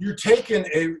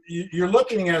you're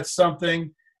looking at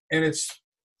something and it's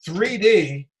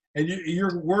 3D, and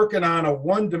you're working on a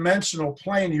one-dimensional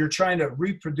plane. You're trying to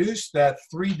reproduce that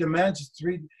 3 dimensions.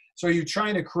 So you're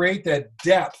trying to create that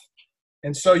depth.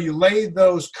 And so you lay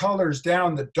those colors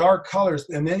down, the dark colors,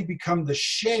 and they become the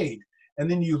shade.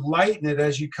 And then you lighten it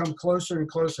as you come closer and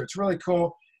closer. It's really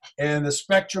cool. And the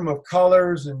spectrum of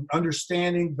colors and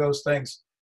understanding those things.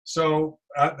 So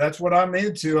that's what I'm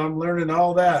into. I'm learning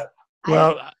all that.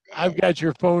 Well, I've got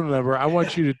your phone number. I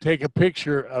want you to take a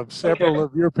picture of several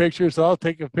of your pictures. I'll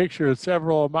take a picture of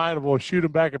several of mine, and we'll shoot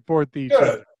them back and forth to each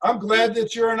other. I'm glad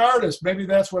that you're an artist. Maybe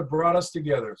that's what brought us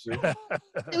together. So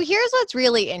here's what's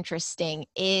really interesting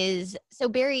is, so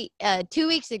Barry, 2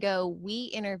 weeks ago, we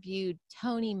interviewed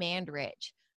Tony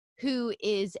Mandrich, who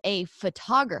is a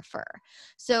photographer.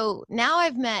 So now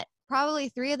I've met probably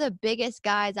 3 of the biggest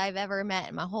guys I've ever met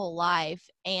in my whole life,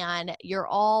 and you're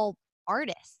all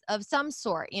artists of some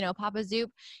sort. Papa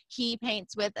Zoop, he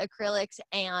paints with acrylics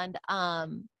and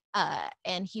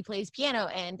he plays piano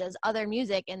and does other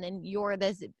music, and then you're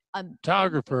this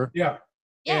photographer. Yeah.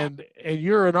 And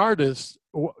you're an artist.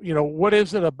 What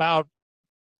is it about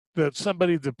that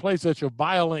somebody that plays such a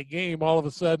violent game, all of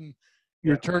a sudden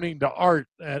you're turning to art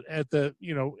at the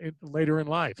later in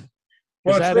life?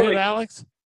 Is that it, Alex?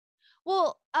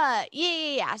 Well,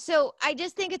 yeah. So I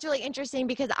just think it's really interesting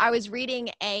because I was reading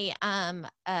a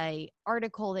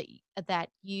article that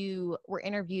you were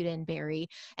interviewed in, Barry,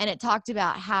 and it talked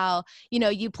about how,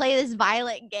 you play this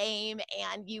violent game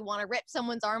and you want to rip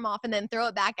someone's arm off and then throw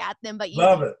it back at them, but you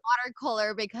use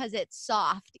watercolor because it's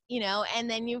soft, and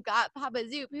then you've got Papa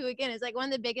Zoop, who again is like one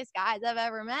of the biggest guys I've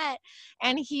ever met,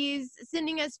 and he's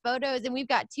sending us photos, and we've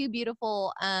got 2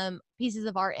 beautiful pieces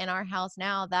of art in our house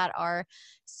now that are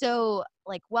so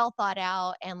like well thought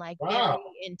out and like very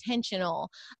intentional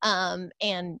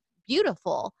and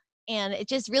beautiful. And it's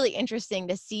just really interesting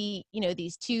to see,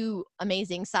 these 2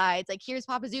 amazing sides. Like, here's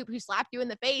Papa Zoop, who slapped you in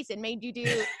the face and made you do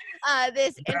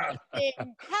this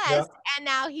interesting test. And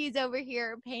now he's over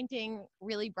here painting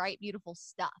really bright, beautiful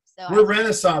stuff. So we're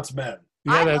Renaissance men.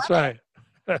 Yeah, that's right.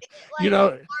 It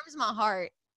warms my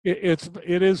heart.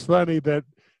 It is funny that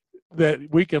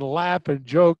we can laugh and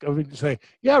joke. I mean, say,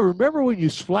 yeah, remember when you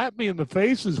slapped me in the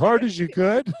face as hard as you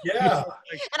could? Yeah.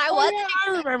 And I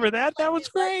remember that. That was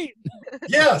great.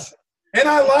 Yes. And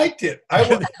I liked it.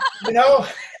 It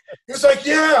was like,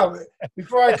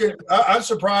 before I could, I'm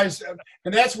surprised.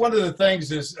 And that's one of the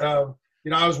things is, I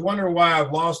was wondering why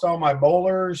I've lost all my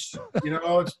molars.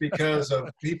 It's because of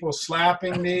people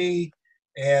slapping me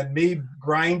and me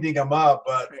grinding them up.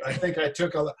 But I think I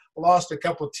lost a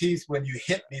couple of teeth when you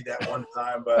hit me that one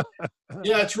time. But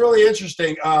yeah, it's really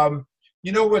interesting.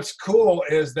 What's cool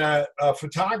is that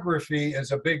photography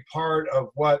is a big part of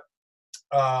what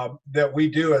that we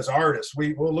do as artists.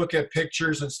 We'll look at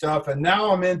pictures and stuff. And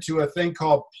now I'm into a thing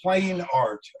called plain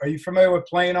art. Are you familiar with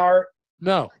plain art?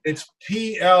 No. It's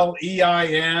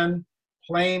PLEIN,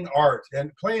 plain art.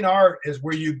 And plain art is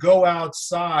where you go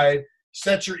outside,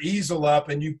 set your easel up,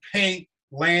 and you paint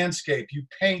landscape. You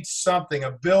paint something,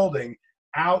 a building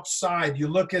outside. You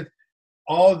look at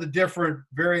all the different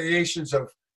variations of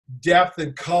depth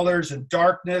and colors and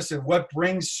darkness and what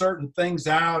brings certain things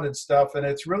out and stuff. And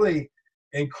it's really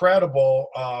incredible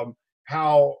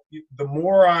how the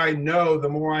more I know,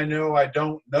 I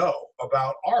don't know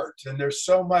about art. And there's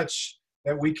so much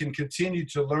that we can continue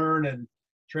to learn and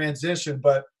transition.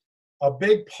 But a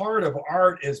big part of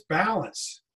art is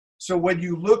balance. So when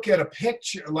you look at a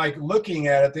picture, like looking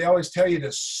at it, they always tell you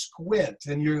to squint,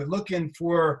 and you're looking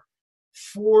for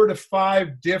 4 to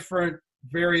 5 different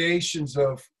variations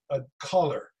of a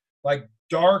color. Like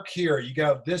dark here, you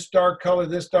got this dark color,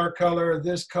 this dark color,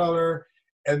 this color,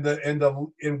 and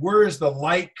where is the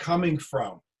light coming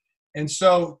from? And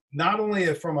so not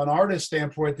only from an artist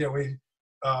standpoint that we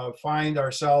find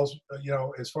ourselves,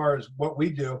 as far as what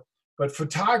we do, but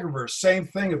photographers, same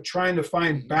thing of trying to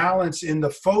find balance in the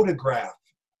photograph.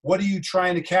 What are you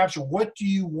trying to capture? What do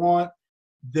you want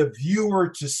the viewer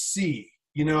to see,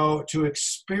 to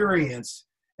experience?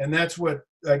 And that's what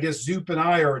I guess Zoop and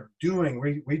I are doing.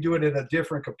 We do it in a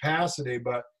different capacity,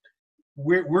 but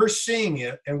we're seeing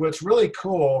it. And what's really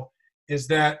cool is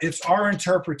that it's our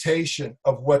interpretation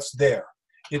of what's there.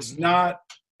 It's not,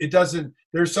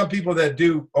 there's some people that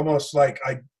do almost like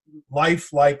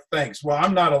lifelike things. Well,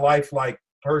 I'm not a lifelike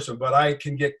person, but I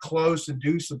can get close and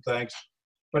do some things.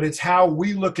 But it's how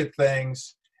we look at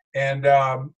things And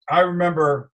I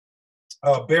remember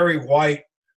Barry White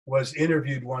was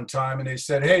interviewed one time, and they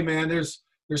said, "Hey, man, there's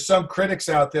some critics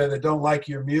out there that don't like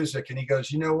your music." And he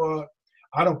goes, "You know what?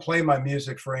 I don't play my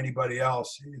music for anybody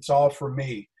else. It's all for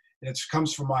me. It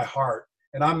comes from my heart.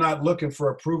 And I'm not looking for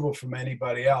approval from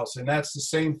anybody else." And that's the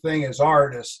same thing as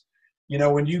artists. You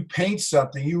know, when you paint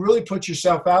something, you really put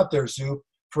yourself out there, Zoop,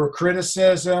 for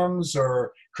criticisms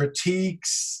or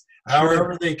critiques,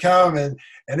 however they come, and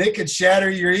it could shatter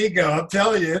your ego. I'm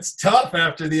telling you, it's tough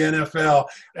after the NFL.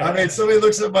 I mean, somebody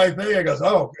looks at my thing and goes,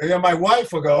 "Oh," and my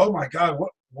wife will go, "Oh my God,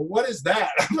 what is that?"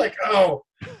 I'm like, "Oh,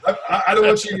 I don't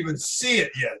want you to even see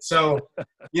it yet." So,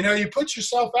 you know, you put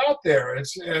yourself out there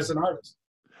as an artist.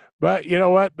 But you know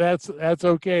what? That's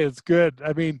okay. It's good.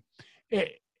 I mean,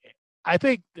 I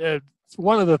think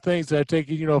one of the things that I take,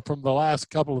 you know, from the last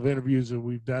couple of interviews that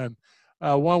we've done,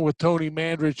 one with Tony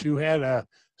Mandrich, who had a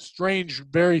strange,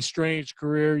 very strange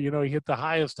career. You know, he hit the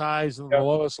highest highs and the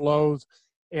lowest lows.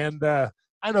 And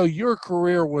I know your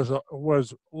career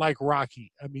was like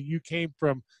Rocky. I mean, you came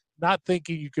from not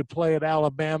thinking you could play at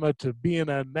Alabama to being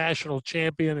a national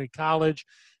champion in college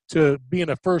to being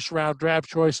a first-round draft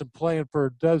choice and playing for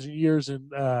a dozen years in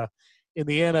the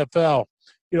NFL.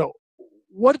 You know,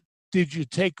 what did you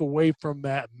take away from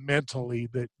that mentally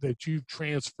that you've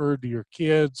transferred to your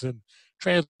kids and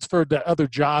transferred to other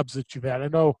jobs that you've had? I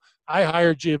know I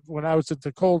hired you when I was at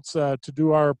the Colts to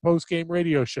do our post-game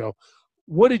radio show.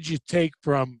 What did you take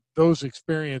from those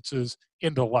experiences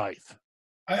into life?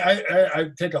 I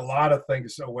take a lot of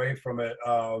things away from it.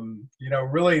 You know,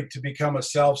 really to become a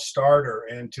self-starter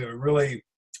and to really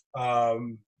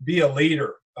be a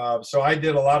leader. So I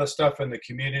did a lot of stuff in the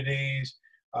communities.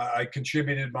 I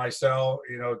contributed myself,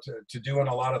 you know, to doing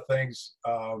a lot of things.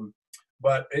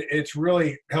 But it's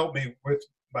really helped me with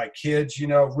my kids, you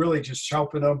know, really just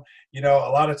helping them. You know,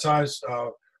 a lot of times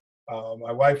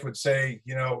my wife would say,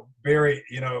 you know, "Barry,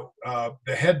 you know,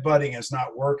 the headbutting is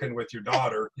not working with your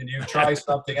daughter. Can you try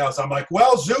something else?" I'm like,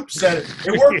 "Well, Zoop said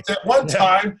it worked at one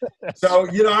time." So,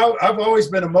 you know, I've always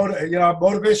been a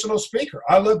motivational speaker.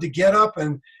 I love to get up,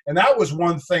 and that was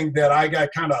one thing that I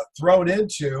got kind of thrown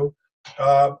into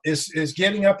is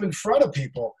getting up in front of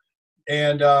people.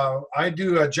 And I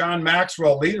do a John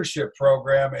Maxwell leadership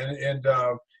program, and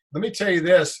let me tell you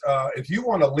this, if you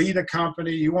want to lead a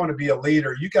company, you want to be a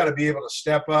leader, you got to be able to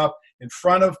step up in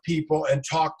front of people and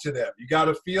talk to them. You got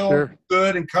to feel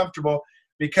good and comfortable,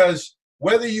 because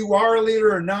whether you are a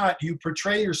leader or not, you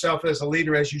portray yourself as a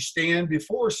leader as you stand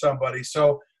before somebody.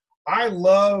 So I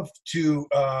love to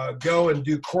go and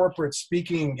do corporate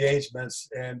speaking engagements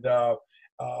and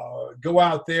go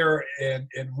out there and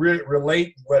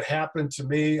relate what happened to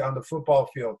me on the football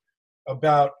field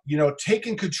about, you know,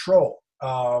 taking control.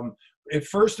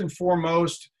 First and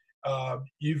foremost,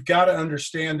 you've got to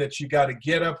understand that you got to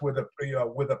get up with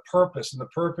a purpose, and the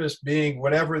purpose being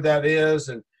whatever that is,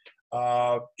 and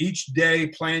each day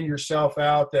plan yourself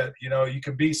out that, you know, you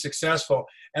can be successful.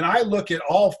 And I look at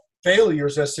all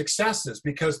failures as successes,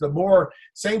 because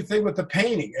same thing with the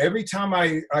painting. Every time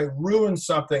I ruin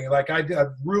something, like I've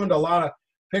ruined a lot of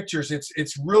pictures,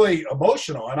 it's really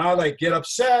emotional, and I like get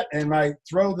upset and I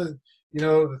throw the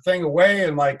thing away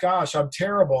and like, gosh, I'm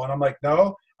terrible. And I'm like,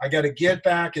 no, I got to get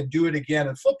back and do it again.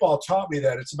 And football taught me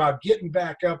that. It's about getting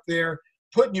back up there,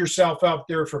 putting yourself out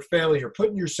there for failure,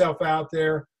 putting yourself out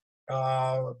there.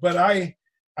 But I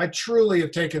truly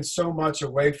have taken so much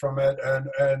away from it.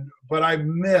 But I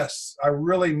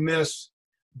really miss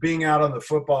being out on the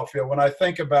football field. When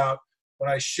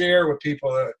I share with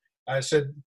people, I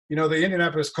said, you know, the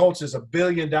Indianapolis Colts is $1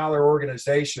 billion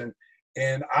organization.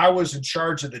 And I was in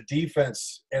charge of the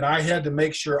defense, and I had to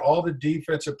make sure all the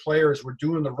defensive players were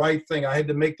doing the right thing. I had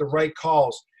to make the right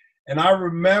calls. And I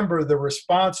remember the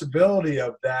responsibility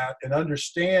of that, and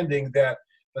understanding that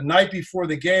the night before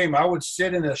the game, I would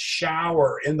sit in a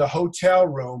shower in the hotel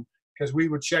room, because we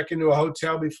would check into a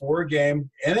hotel before a game,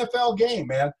 NFL game,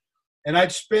 man. And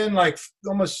I'd spend like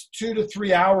almost 2 to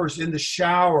 3 hours in the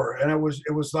shower. And it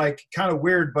was like kind of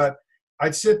weird, but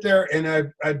I'd sit there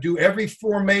and I'd do every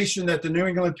formation that the New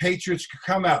England Patriots could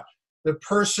come out, the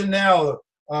personnel,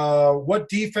 what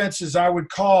defenses I would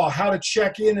call, how to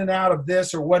check in and out of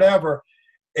this or whatever.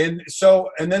 And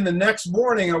then the next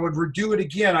morning I would redo it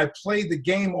again. I played the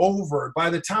game over. By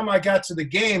the time I got to the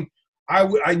game,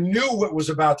 I knew what was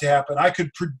about to happen. I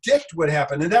could predict what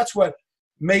happened. And that's what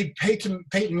made Peyton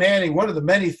Manning one of the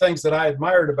many things that I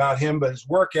admired about him, but his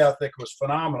work ethic was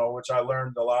phenomenal, which I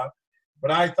learned a lot. But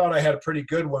I thought I had a pretty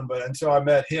good one, but until I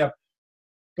met him.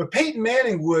 But Peyton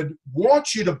Manning would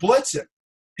want you to blitz him.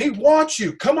 He'd want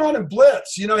you, come on and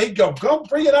blitz. You know, he'd go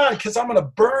bring it on, because I'm going to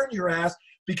burn your ass.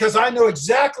 because I know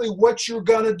exactly what you're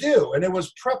going to do. And it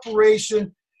was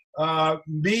preparation,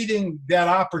 meeting that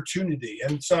opportunity.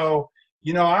 And so,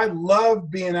 I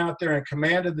love being out there in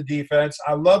command of the defense.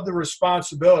 I love the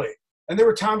responsibility. And there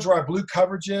were times where I blew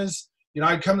coverages.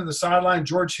 I'd come to the sideline,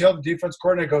 George Hill, the defense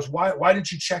coordinator, goes, why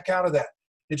did you check out of that?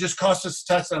 It just cost us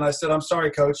a touchdown. I said, I'm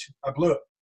sorry, coach. I blew it,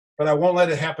 but I won't let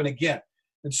it happen again.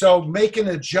 And so making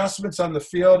adjustments on the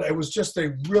field, it was just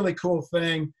a really cool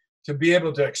thing to be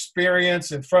able to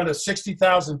experience in front of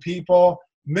 60,000 people,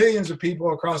 millions of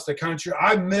people across the country.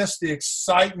 I miss the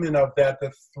excitement of that,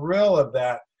 the thrill of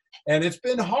that. And it's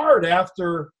been hard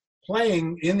after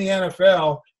playing in the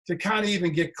NFL to kind of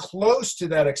even get close to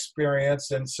that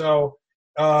experience. And so,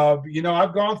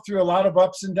 I've gone through a lot of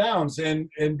ups and downs. And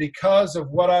because of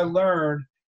what I learned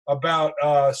about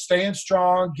staying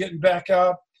strong, getting back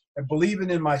up, and believing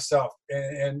in myself,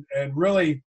 and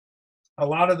really a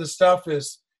lot of the stuff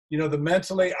is, the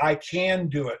mentally, I can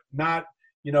do it, not,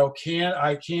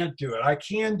 I can't do it. I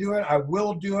can do it. I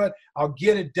will do it. I'll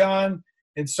get it done.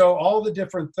 And so all the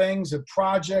different things and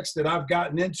projects that I've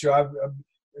gotten into, I've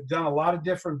done a lot of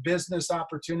different business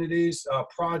opportunities,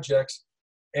 projects,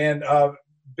 and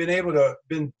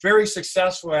been very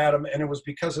successful at them. And it was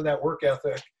because of that work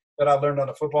ethic that I learned on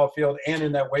the football field and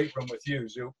in that weight room with you,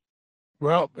 Zoop.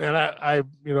 Well, and I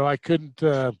couldn't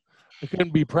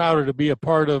be prouder to be a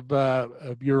part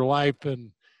of your life,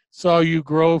 and saw you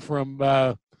grow from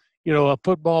a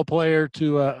football player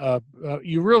to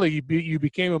you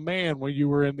became a man when you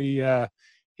were in the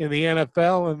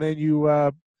NFL, and then you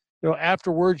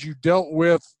afterwards you dealt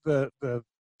with the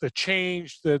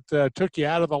change that took you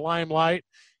out of the limelight.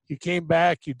 You came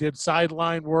back, you did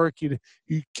sideline work, you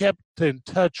kept in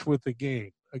touch with the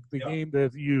game, game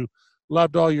that you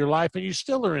loved all your life, and you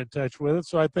still are in touch with it.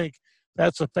 So I think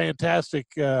that's a fantastic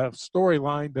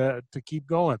storyline to keep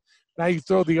going. Now you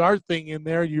throw the art thing in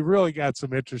there, you really got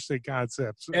some interesting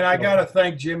concepts. And I got to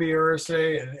thank Jimmy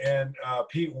Irsay and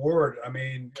Pete Ward.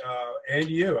 And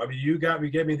you. You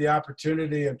gave me the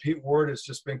opportunity, and Pete Ward has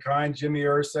just been kind. Jimmy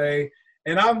Irsay.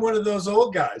 And I'm one of those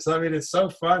old guys. It's so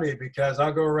funny because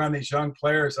I'll go around these young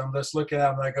players. I'm just looking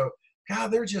at them and I go, God,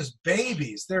 they're just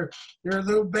babies. They're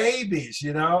little babies,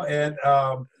 and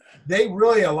they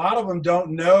really, a lot of them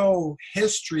don't know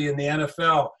history in the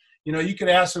NFL. You could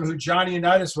ask them who Johnny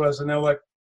Unitas was, and they're like,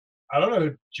 I don't know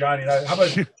who Johnny Unitas. How about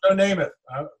Joe Namath?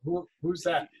 Who's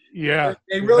that? Yeah.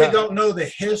 They really don't know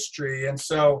the history. And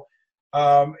so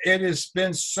it has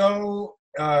been so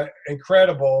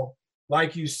incredible,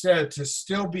 like you said, to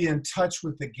still be in touch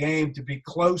with the game, to be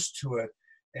close to it.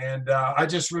 And I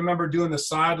just remember doing the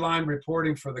sideline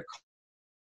reporting for the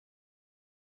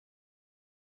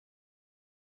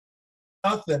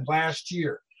nothing last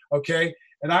year, okay?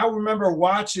 And I remember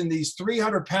watching these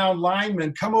 300-pound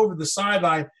linemen come over the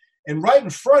sideline and right in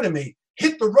front of me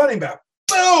hit the running back.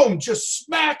 Boom! Just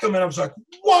smack him. And I was like,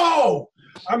 whoa!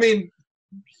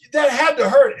 That had to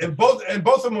hurt. And both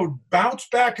of them would bounce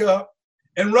back up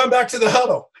and run back to the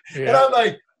huddle. Yeah. And I'm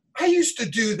like, I used to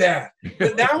do that.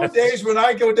 But nowadays, when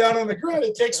I go down on the ground,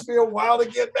 it takes me a while to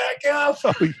get back up.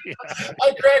 Oh, yeah.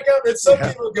 I crack up, and some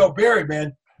people go, Barry,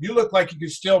 man, you look like you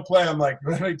could still play. I'm like,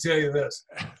 let me tell you this.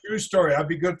 True story. I'd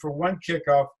be good for one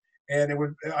kickoff, and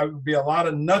I would be a lot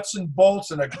of nuts and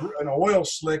bolts and an oil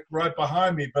slick right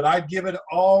behind me. But I'd give it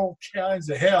all kinds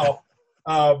of hell.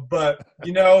 But,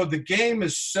 the game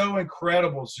is so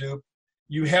incredible, Zoop.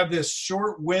 You have this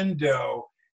short window.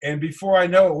 And before I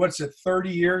know it, 30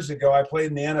 years ago, I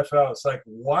played in the NFL. It's like,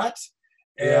 what?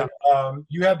 And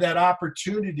you have that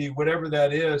opportunity, whatever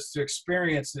that is, to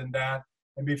experience in that.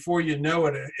 And before you know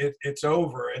it, it's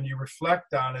over, and you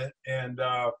reflect on it. And,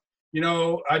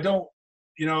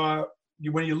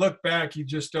 when you look back, you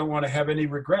just don't want to have any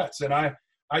regrets. And I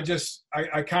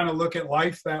kind of look at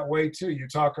life that way too. You're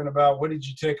talking about, what did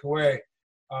you take away?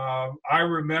 I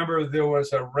remember there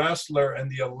was a wrestler in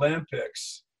the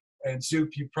Olympics, and Zoop,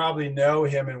 you probably know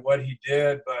him and what he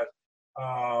did, but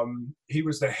he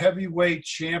was the heavyweight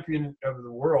champion of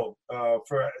the world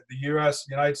for the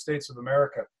United States of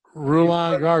America.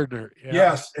 Rulon Gardner. Yeah.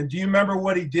 Yes. And do you remember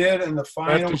what he did in the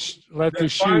final? Let the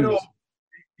shoes.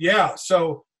 Yeah.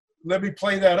 So let me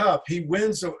play that up. He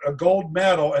wins a gold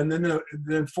medal, and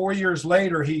then 4 years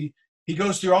later, he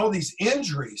goes through all these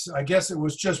injuries. I guess it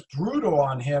was just brutal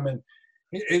on him, and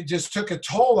it just took a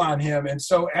toll on him. And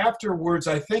so afterwards,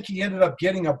 I think he ended up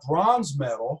getting a bronze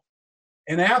medal.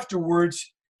 And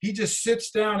afterwards, he just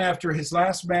sits down after his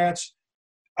last match,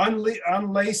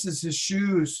 unlaces his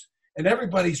shoes, and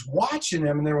everybody's watching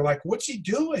him. And they were like, what's he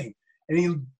doing? And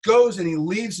he goes and he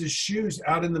leaves his shoes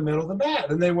out in the middle of the mat.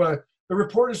 And the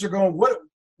reporters are going, what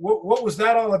was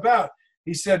that all about?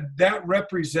 he said, that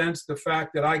represents the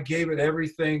fact that I gave it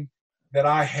everything that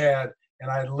I had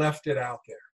and I left it out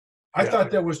there. I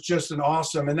thought that was just an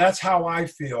awesome, and that's how I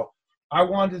feel. I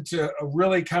wanted to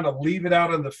really kind of leave it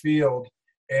out on the field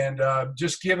and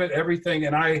just give it everything.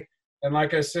 And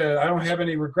like I said, I don't have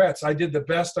any regrets. I did the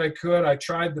best I could. I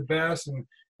tried the best. And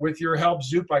with your help,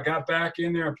 Zoop, I got back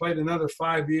in there and played another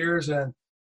 5 years. And,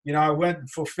 I went and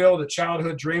fulfilled a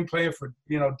childhood dream playing for,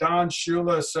 Don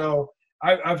Shula. So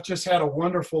I've just had a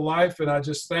wonderful life. And I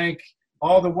just thank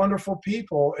all the wonderful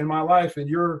people in my life. And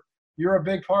you're a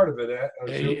big part of it.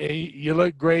 You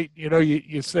look great.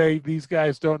 You say these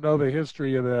guys don't know the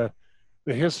history of the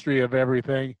history of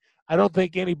everything. I don't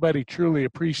think anybody truly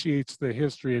appreciates the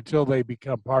history until they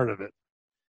become part of it.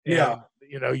 And,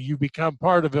 you become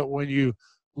part of it when you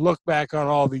look back on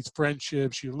all these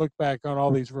friendships, you look back on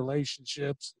all these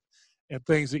relationships and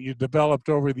things that you developed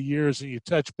over the years, and you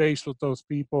touch base with those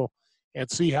people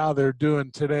and see how they're doing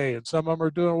today. And some of them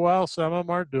are doing well, some of them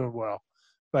aren't doing well.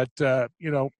 But,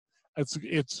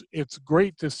 it's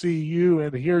great to see you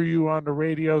and hear you on the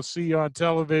radio, see you on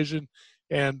television,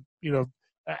 and,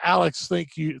 Alex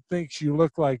thinks you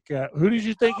look like who did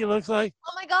you think you looked like?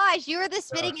 Oh my gosh, you are the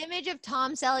spitting image of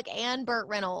Tom Selleck and Burt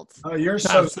Reynolds. Oh, you're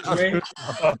so sweet.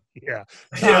 Oh, yeah,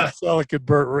 Tom Selleck and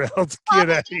Burt Reynolds. Get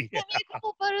out of here. Sent me a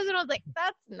couple photos and I was like,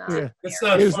 that's not. Yeah. It's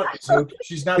not funny. So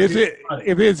she's not.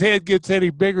 If his head gets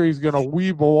any bigger, he's gonna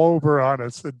weeble over on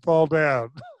us and fall down.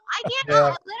 I can't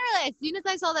know. Literally, as soon as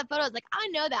I saw that photo, I was like, I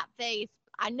know that face.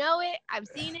 I know it. I've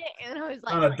seen it, and I was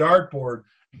like, on a dartboard.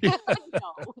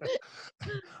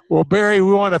 Well, Barry,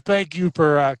 we want to thank you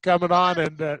for coming on.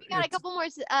 And we got a couple more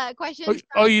questions.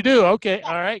 Oh, you do? Okay.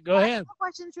 All right. Go ahead.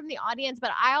 Questions from the audience,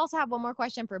 but I also have one more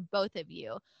question for both of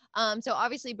you. So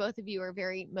obviously both of you are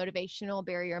very motivational.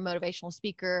 Barry, you're a motivational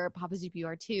speaker. Papa Zoop, you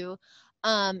are too.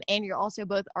 And you're also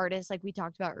both artists, like we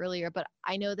talked about earlier. But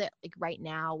I know that like right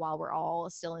now, while we're all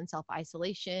still in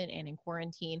self-isolation and in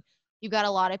quarantine, you've got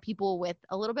a lot of people with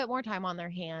a little bit more time on their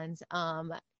hands,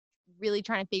 really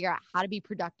trying to figure out how to be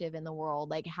productive in the world,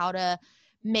 like how to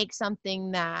make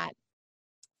something that,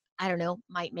 I don't know,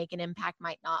 might make an impact,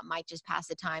 might not, might just pass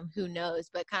the time, who knows,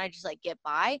 but kind of just like get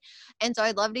by. And so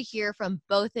I'd love to hear from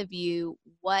both of you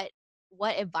what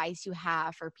advice you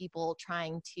have for people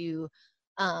trying to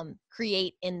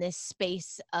create in this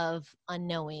space of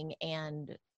unknowing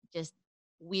and just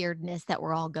weirdness that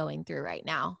we're all going through right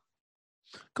now.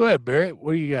 Go ahead, Barry.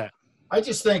 What do you got? I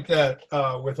just think that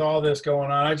with all this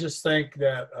going on, I just think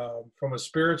that from a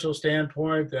spiritual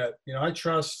standpoint that, I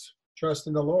trust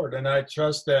in the Lord. And I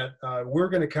trust that we're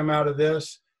going to come out of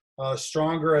this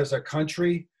stronger as a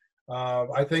country.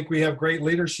 I think we have great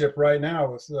leadership right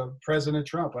now with President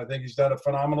Trump. I think he's done a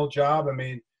phenomenal job. I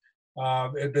mean,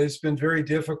 it's been very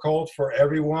difficult for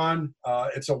everyone.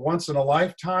 It's a once in a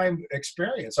lifetime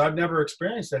experience. I've never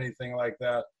experienced anything like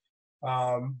that.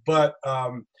 But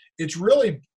it's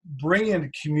really bringing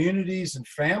communities and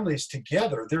families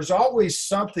together. There's always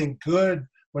something good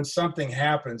when something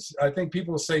happens. I think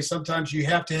people say sometimes you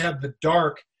have to have the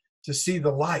dark to see the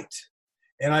light.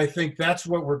 And I think that's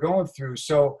what we're going through.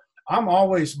 So I'm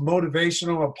always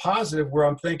motivational and positive, where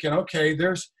I'm thinking, okay,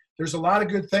 there's a lot of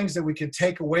good things that we can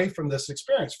take away from this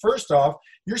experience. First off,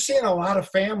 you're seeing a lot of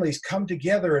families come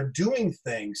together and doing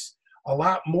things a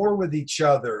lot more with each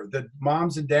other. The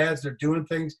moms and dads, they're doing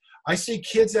things. I see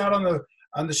kids out on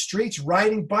the streets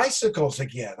riding bicycles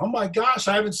again. Oh my gosh,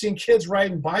 I haven't seen kids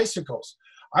riding bicycles.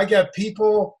 I got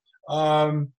people,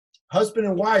 husband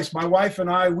and wives, my wife and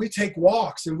I, we take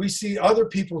walks and we see other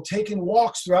people taking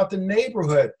walks throughout the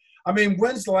neighborhood. I mean,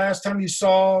 when's the last time you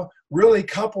saw really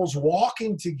couples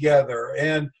walking together?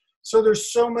 And so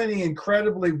there's so many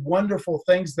incredibly wonderful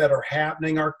things that are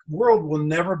happening. Our world will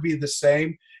never be the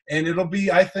same, and it'll be,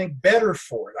 I think, better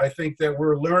for it. I think that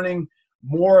we're learning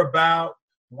more about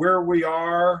where we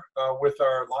are with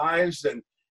our lives and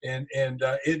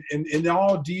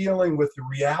all dealing with the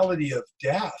reality of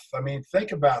death. I mean,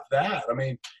 think about that. I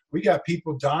mean, we got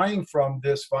people dying from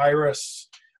this virus.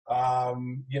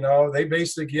 They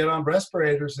basically get on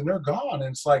respirators and they're gone.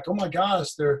 And it's like, oh my gosh,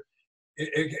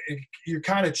 you're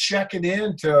kind of checking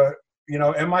into,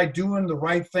 am I doing the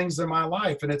right things in my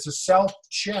life? And it's a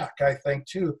self-check, I think,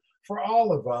 too, for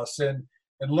all of us, and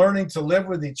learning to live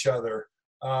with each other.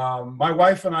 My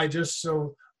wife and I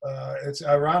it's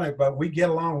ironic, but we get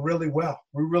along really well.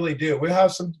 We really do. We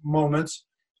have some moments,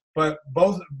 but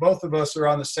both of us are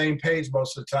on the same page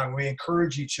most of the time. We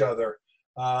encourage each other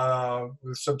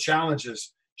with some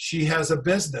challenges. She has a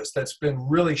business that's been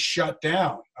really shut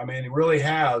down. I mean, it really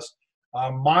has.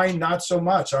 Mine, not so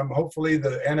much. Hopefully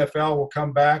the NFL will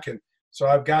come back and So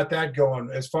I've got that going.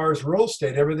 As far as real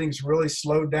estate, everything's really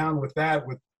slowed down with that,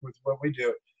 with what we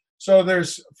do. So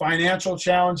there's financial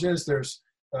challenges, there's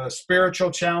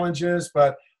spiritual challenges,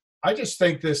 but I just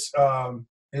think this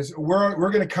is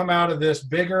we're going to come out of this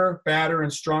bigger, badder,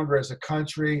 and stronger as a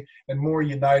country and more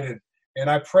united. And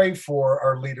I pray for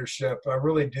our leadership. I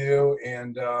really do.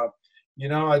 And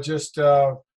I'm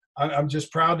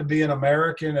just proud to be an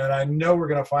American, and I know we're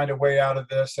going to find a way out of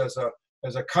this as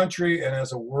a country and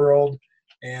as a world,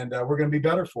 and we're going to be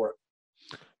better for it.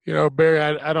 You know, Barry,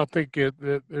 I don't think a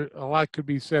lot could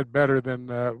be said better than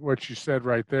what you said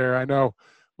right there. I know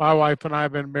my wife and I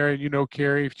have been married, you know,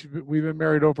 Carrie, we've been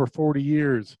married over 40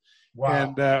 years.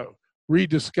 Wow. And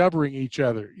rediscovering each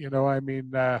other. You know, I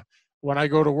mean, when I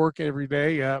go to work every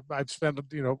day, I'd spend,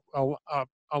 you know,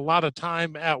 a lot of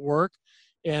time at work.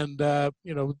 And,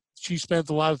 you know, she spends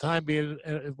a lot of time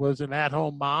was an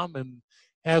at-home mom and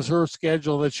has her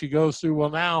schedule that she goes through.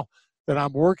 Well, now that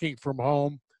I'm working from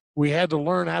home, we had to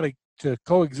learn how to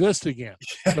coexist again.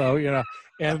 So, you know,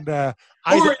 and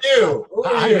Who are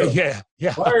you? Yeah.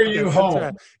 Why are you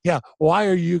home? Yeah. Why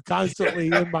are you constantly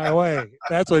in my way?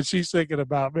 That's what she's thinking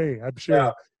about me, I'm sure.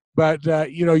 Yeah.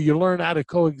 But, you know, you learn how to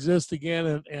coexist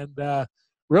again and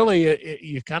really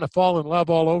you kind of fall in love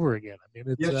all over again. I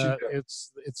mean,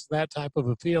 it's that type of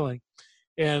a feeling.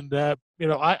 And, you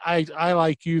know, I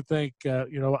like you think,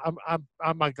 you know,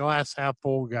 I'm a glass half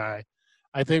full guy.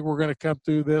 I think we're going to come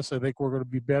through this. I think we're going to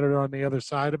be better on the other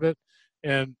side of it.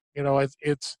 And, you know,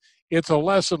 it's a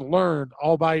lesson learned,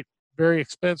 albeit very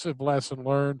expensive lesson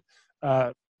learned,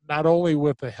 not only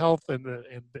with the health and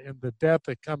the death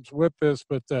that comes with this,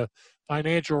 but the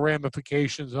financial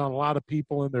ramifications on a lot of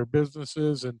people and their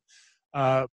businesses. And,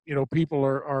 you know, people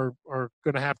are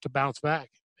going to have to bounce back.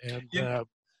 And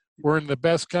we're in the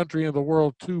best country in the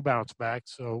world to bounce back.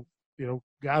 So, you know,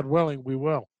 God willing, we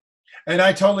will. And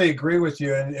I totally agree with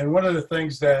you. And one of the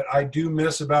things that I do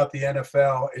miss about the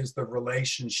NFL is the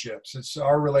relationships. It's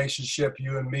our relationship,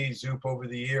 you and me, Zoop, over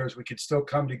the years. We could still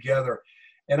come together.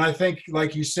 And I think,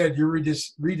 like you said, you're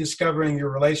rediscovering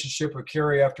your relationship with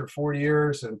Carrie after 4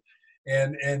 years.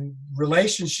 And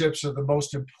relationships are the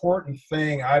most important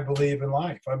thing, I believe, in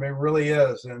life. I mean, it really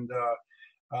is. And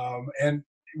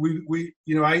we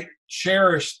you know, I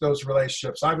cherish those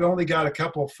relationships. I've only got a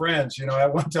couple of friends. You know,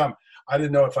 at one time, I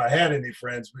didn't know if I had any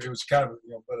friends, but it was kind of,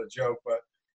 you know, but a joke.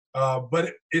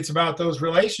 But it's about those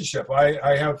relationships.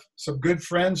 I have some good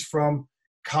friends from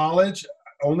college,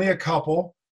 only a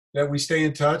couple that we stay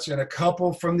in touch, and a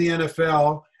couple from the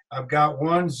NFL. I've got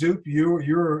one, Zoop, you're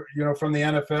you know, from the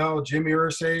NFL, Jimmy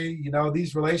Irsay, you know,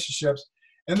 these relationships,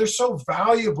 and they're so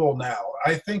valuable now.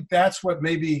 I think that's what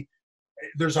maybe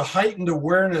there's a heightened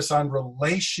awareness on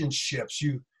relationships.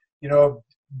 You know,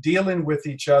 dealing with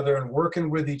each other and working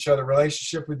with each other,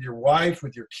 relationship with your wife,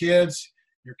 with your kids,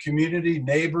 your community,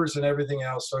 neighbors, and everything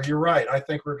else. So you're right. I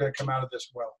think we're going to come out of this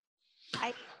well.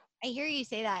 I hear you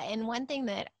say that. And one thing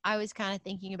that I was kind of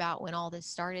thinking about when all this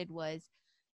started was,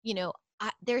 you know,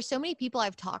 there's so many people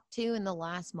I've talked to in the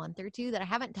last month or two that I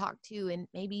haven't talked to in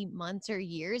maybe months or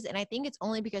years. And I think it's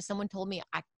only because someone told me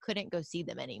I couldn't go see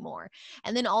them anymore.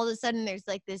 And then all of a sudden there's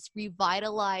like this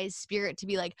revitalized spirit to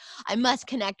be like, I must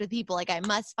connect with people. Like I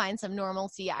must find some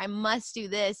normalcy. I must do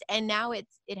this. And now it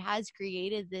has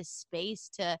created this space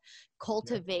to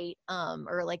cultivate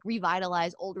or like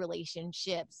revitalize old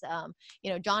relationships.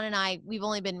 You know, John and I, we've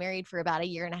only been married for about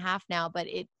 1.5 years now, but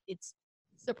it's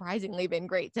surprisingly been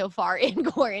great so far in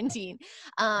quarantine.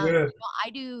 You know,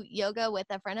 I do yoga with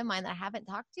a friend of mine that I haven't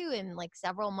talked to in like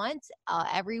several months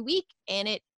every week, and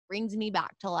it brings me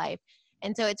back to life.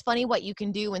 And so it's funny what you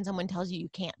can do when someone tells you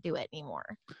can't do it anymore.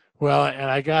 Well, and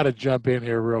I got to jump in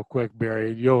here real quick,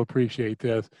 Barry. You'll appreciate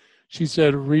this. She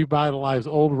said revitalize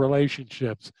old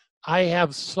relationships. I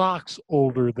have socks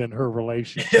older than her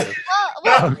relationship.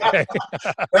 Well, okay.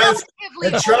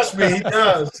 And trust me, he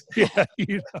does. Yeah,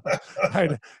 you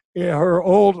know, yeah, her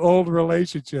old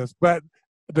relationships, but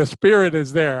the spirit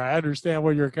is there. I understand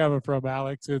where you're coming from,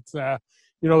 Alex. It's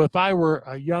you know, if I were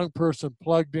a young person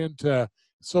plugged into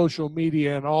social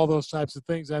media and all those types of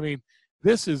things, I mean,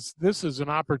 this is an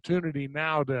opportunity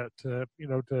now to you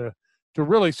know, to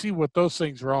really see what those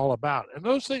things are all about, and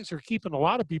those things are keeping a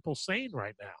lot of people sane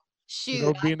right now. Shoot, you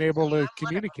know, being able to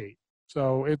communicate.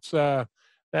 So it's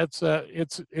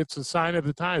it's a sign of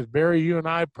the times. Barry, you and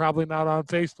I probably not on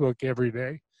Facebook every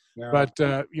day, Yeah. But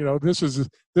this is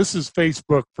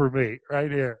Facebook for me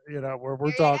right here. Where we're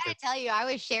Gary, talking. I gotta tell you,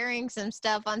 I was sharing some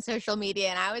stuff on social media,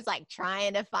 and I was like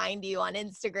trying to find you on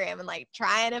Instagram and like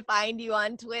trying to find you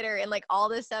on Twitter and like all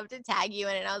this stuff to tag you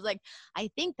in. And I was like, I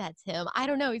think that's him. I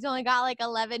don't know. He's only got like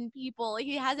 11 people.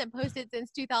 He hasn't posted since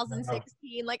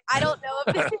 2016. Like, I don't know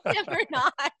if this is him or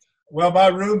not. Well, my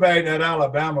roommate at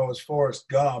Alabama was Forrest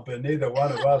Gump, and neither one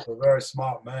of us were very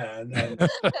smart men. And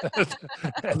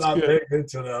I'm not big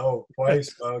into the whole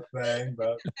Facebook thing,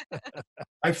 but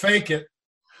I fake it.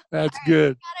 That's All right,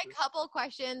 good. I got a couple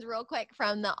questions real quick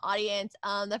from the audience.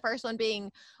 The first one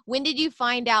being, when did you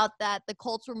find out that the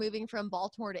Colts were moving from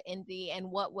Baltimore to Indy,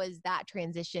 and what was that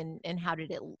transition, and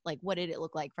what did it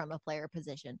look like from a player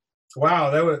position?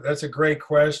 Wow, that's a great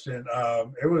question.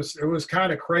 It was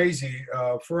kind of crazy.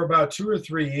 For about 2 or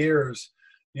 3 years,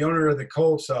 the owner of the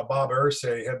Colts, Bob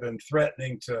Irsay, had been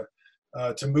threatening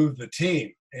to move the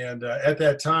team. And at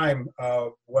that time,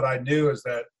 what I knew is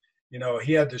that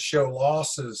he had to show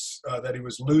losses, that he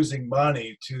was losing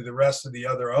money to the rest of the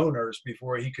other owners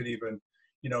before he could even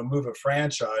move a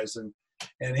franchise.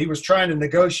 And he was trying to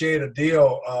negotiate a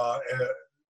deal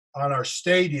on our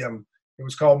stadium. It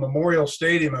was called Memorial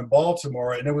Stadium in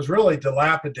Baltimore, and it was really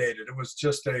dilapidated. It was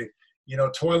just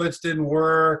toilets didn't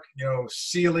work,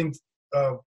 ceiling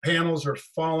panels were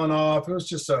falling off. It was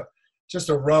just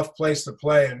a rough place to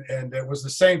play, and it was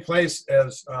the same place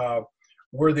as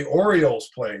where the Orioles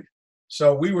played.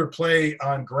 So we would play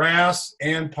on grass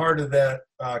and part of that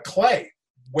clay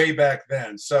way back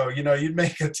then. So, you'd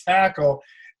make a tackle,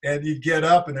 and you'd get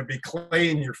up, and there'd be clay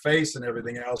in your face and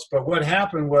everything else. But what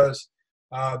happened was,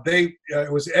 it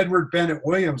was Edward Bennett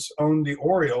Williams owned the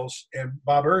Orioles and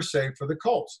Bob Irsay for the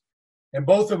Colts. And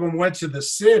both of them went to the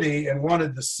city and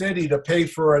wanted the city to pay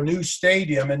for a new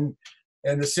stadium.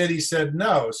 And the city said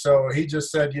no. So he just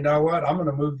said, you know what, I'm going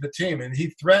to move the team. And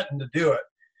he threatened to do it.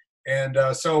 And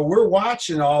so we're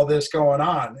watching all this going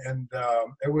on. And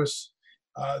it was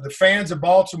the fans of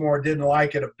Baltimore didn't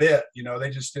like it a bit. They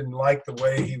just didn't like the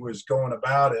way he was going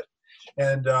about it.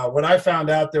 And when I found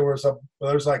out, there was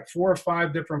like 4 or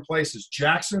 5 different places.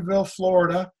 Jacksonville,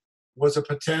 Florida was a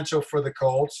potential for the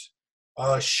Colts.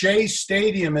 Shea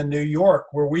Stadium in New York,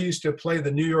 where we used to play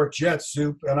the New York Jets,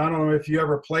 Zoop. And I don't know if you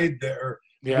ever played there,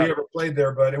 we ever played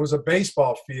there, but it was a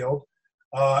baseball field.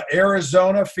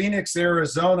 Arizona, Phoenix,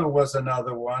 Arizona was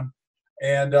another one.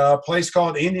 And a place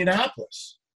called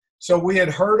Indianapolis. So we had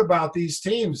heard about these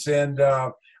teams. And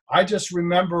I just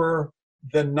remember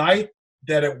the night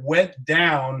that it went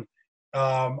down.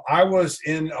 I was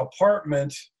in an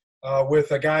apartment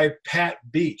with a guy, Pat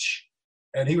Beach,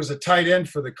 and he was a tight end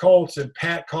for the Colts. And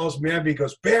Pat calls me up. He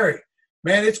goes, Barry,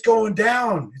 man, it's going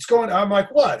down. It's going. I'm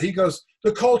like, what? He goes,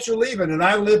 the Colts are leaving. And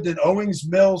I lived in Owings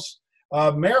Mills,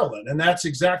 Maryland, and that's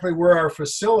exactly where our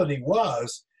facility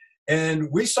was. And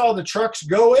we saw the trucks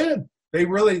go in. The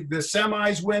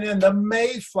semis went in. The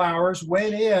Mayflowers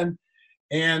went in.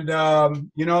 And,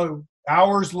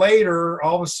 hours later,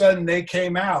 all of a sudden they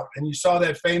came out, and you saw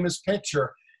that famous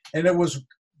picture, and it was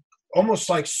almost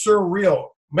like surreal.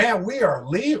 Man,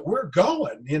 we're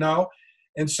going,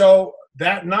 And so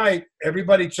that night,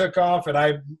 everybody took off, and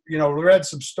I, read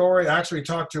some story. I actually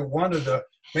talked to one of the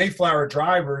Mayflower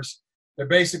drivers that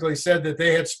basically said that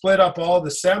they had split up all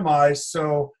the semis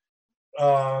so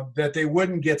that they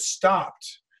wouldn't get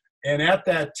stopped. And at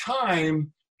that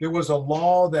time, there was a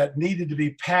law that needed to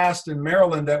be passed in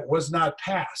Maryland that was not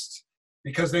passed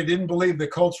because they didn't believe the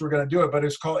Colts were going to do it, but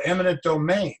it's called eminent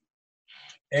domain.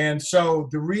 And so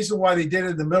the reason why they did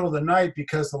it in the middle of the night,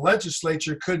 because the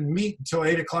legislature couldn't meet until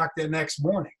 8 o'clock the next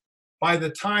morning. By the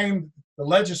time the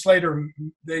legislator,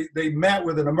 they met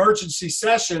with an emergency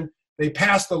session, they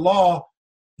passed the law,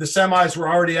 the semis were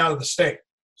already out of the state.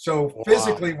 So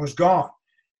physically it was gone.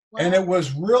 And it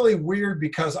was really weird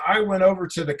because I went over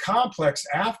to the complex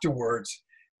afterwards,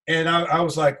 and I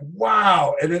was like,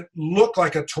 wow. And it looked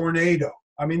like a tornado.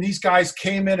 I mean, these guys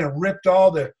came in and ripped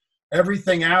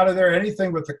everything out of there,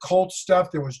 anything with the Colts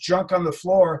stuff. There was junk on the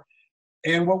floor.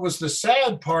 And what was the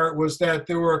sad part was that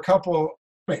there were a couple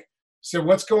said,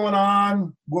 what's going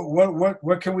on?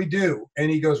 What can we do? And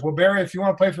he goes, well, Barry, if you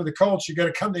want to play for the Colts, you got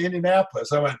to come to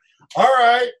Indianapolis. I went, all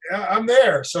right, I'm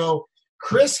there. So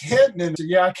Chris Hinton,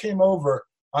 yeah, I came over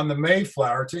on the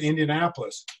Mayflower to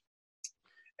Indianapolis.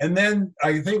 And then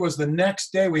I think it was the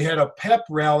next day we had a pep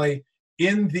rally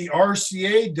in the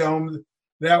RCA Dome.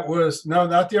 That was, no,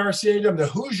 not the RCA Dome, the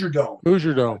Hoosier Dome.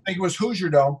 Hoosier Dome. I think it was Hoosier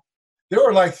Dome. There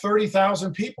were like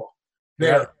 30,000 people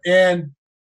there. Yeah. And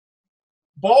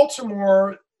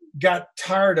Baltimore got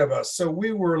tired of us. So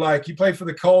we were like, you play for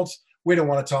the Colts, we don't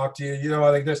want to talk to you. You know,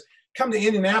 like this. Come to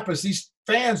Indianapolis, these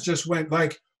fans just went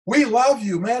like we love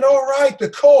you, man. All right, the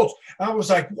Colts. I was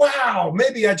like, wow,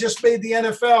 maybe I just made the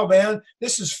NFL, man.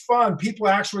 This is fun. People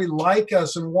actually like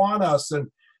us and want us. And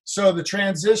so the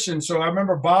transition. So I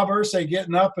remember Bob Irsay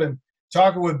getting up and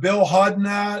talking with Bill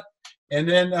Hudnut, and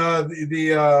then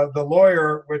the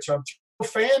lawyer, which I'm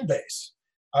fan base.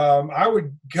 I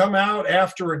would come out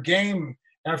after a game,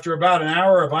 after about an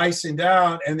hour of icing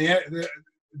down, and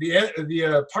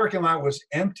the parking lot was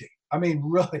empty. I mean,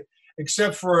 really,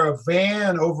 except for a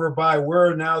van over by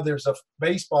where now there's a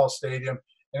baseball stadium,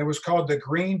 and it was called the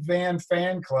Green Van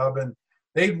Fan Club, and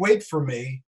they'd wait for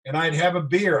me, and I'd have a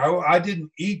beer. I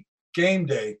didn't eat game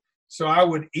day, so I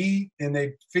would eat, and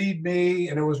they'd feed me,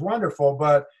 and it was wonderful.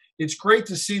 But it's great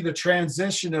to see the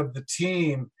transition of the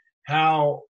team,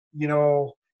 how, you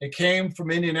know, it came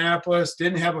from Indianapolis,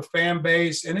 didn't have a fan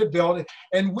base, and it built it.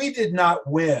 And we did not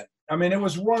win. I mean, it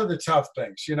was one of the tough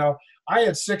things. You know, I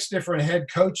had 6 different head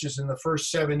coaches in the first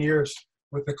 7 years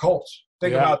with the Colts.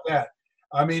 Think about that.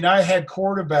 I mean, I had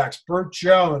quarterbacks, Burt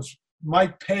Jones,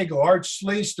 Mike Pagel, Art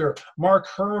Schlichter, Mark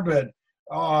Herman,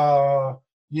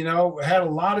 you know, had a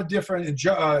lot of different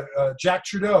Jack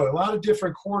Trudeau, a lot of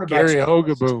different quarterbacks. Gary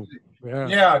Hogeboom.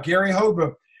 Yeah, Gary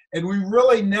Hogeboom. And we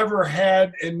really never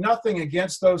had, and nothing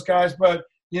against those guys, but,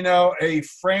 you know, a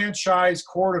franchise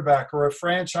quarterback or a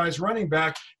franchise running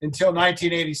back until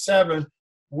 1987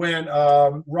 when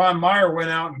Ron Meyer went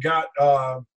out and got,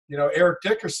 you know, Eric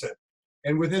Dickerson.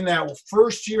 And within that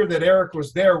first year that Eric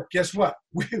was there, guess what?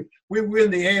 We win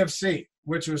the AFC,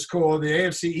 which was cool, the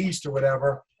AFC East or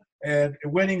whatever, and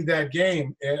winning that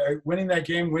game, winning the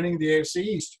AFC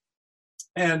East.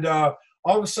 And all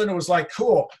of a sudden it was like,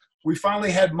 cool. We finally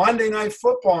had Monday Night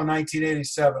Football in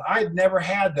 1987. I'd never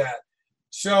had that.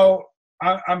 So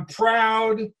I'm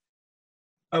proud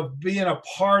of being a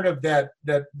part of that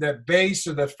base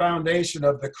or the foundation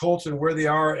of the Colts and where they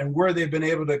are and where they've been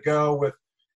able to go with,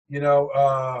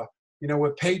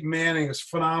 with Peyton Manning is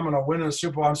phenomenal, winning the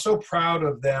Super Bowl. I'm so proud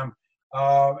of them.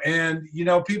 And, you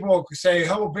know, people say,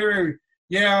 oh, Barry,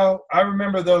 yeah, I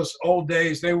remember those old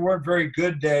days. They weren't very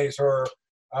good days, or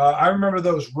I remember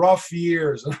those rough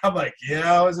years. And I'm like,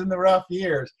 yeah, I was in the rough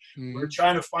years. Mm-hmm. We're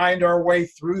trying to find our way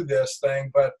through this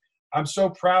thing. But I'm so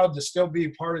proud to still be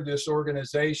part of this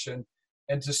organization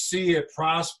and to see it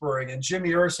prospering. And Jimmy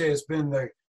Irsay has been the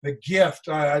gift.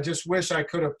 I just wish I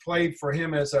could have played for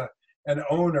him as an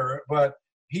owner. But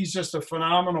he's just a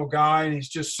phenomenal guy, and he's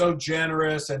just so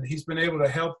generous. And he's been able to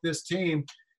help this team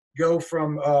go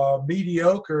from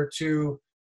mediocre to,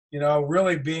 you know,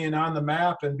 really being on the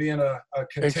map and being a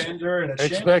contender and a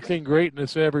expecting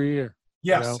greatness every year.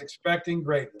 Yes, you know? Expecting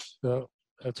greatness. So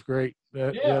that's great.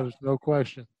 Yeah, there's no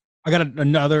question. I got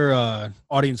another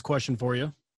audience question for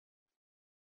you.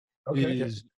 Okay.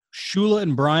 Shula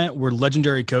and Bryant were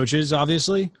legendary coaches,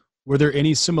 obviously. Were there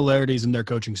any similarities in their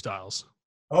coaching styles?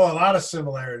 Oh, a lot of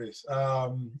similarities.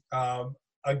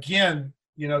 Again,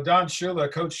 you know, Coach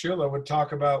Shula would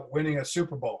talk about winning a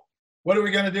Super Bowl. What are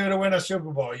we going to do to win a Super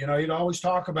Bowl? You know, he'd always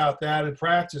talk about that in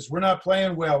practice. We're not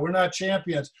playing well. We're not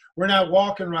champions. We're not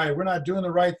walking right. We're not doing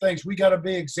the right things. We got to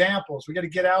be examples. We got to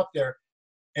get out there.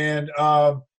 And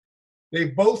they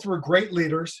both were great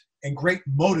leaders and great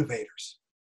motivators.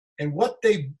 And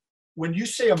when you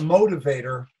say a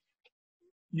motivator,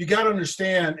 you got to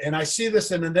understand, and I see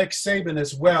this in the Nick Saban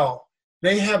as well,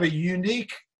 they have a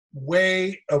unique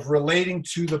way of relating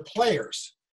to the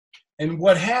players. And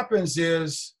what happens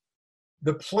is,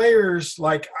 the players,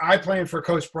 like I playing for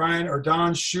Coach Bryant or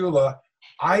Don Shula,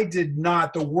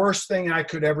 the worst thing I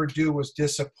could ever do was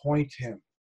disappoint him.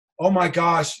 Oh my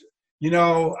gosh, you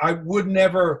know, I would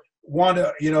never want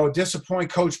to, you know,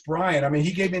 disappoint Coach Bryant. I mean,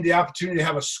 he gave me the opportunity to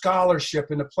have a scholarship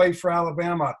and to play for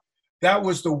Alabama. That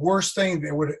was the worst thing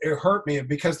that it hurt me,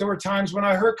 because there were times when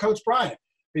I hurt Coach Bryant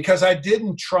because I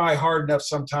didn't try hard enough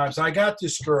sometimes. I got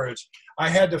discouraged. I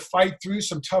had to fight through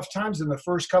some tough times in the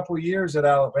first couple of years at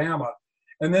Alabama.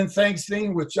 And then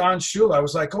Thanksgiving with John Shula, I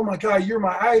was like, oh, my God, you're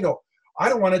my idol. I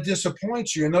don't want to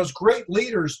disappoint you. And those great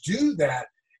leaders do that.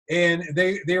 And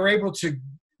they were able to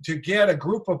get a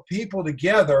group of people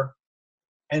together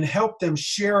and help them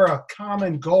share a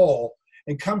common goal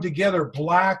and come together,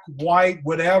 black, white,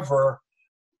 whatever,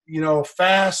 you know,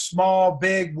 fast, small,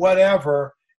 big,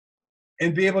 whatever,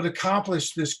 and be able to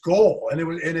accomplish this goal. And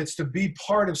it's to be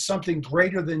part of something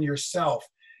greater than yourself.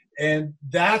 And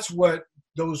that's what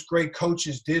those great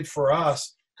coaches did for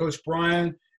us, Coach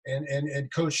Bryant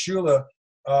and Coach Shula.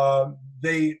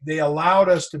 They allowed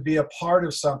us to be a part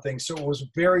of something, so it was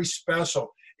very special.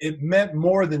 It meant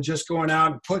more than just going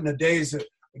out and putting a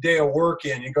day of work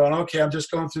in. You're going, okay, I'm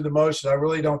just going through the motions. I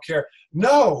really don't care.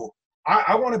 No,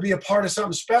 I want to be a part of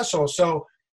something special. So,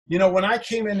 when I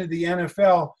came into the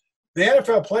NFL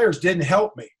players didn't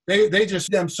help me. They just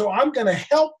them. So I'm going to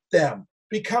help them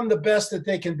become the best that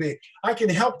they can be. I can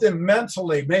help them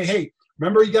mentally. Hey,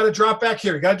 remember, you got to drop back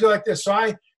here. You got to do like this. So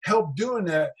I help do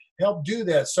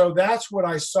that. So that's what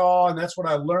I saw, and that's what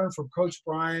I learned from Coach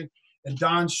Bryant and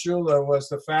Don Shula, was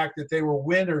the fact that they were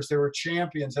winners, they were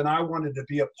champions, and I wanted to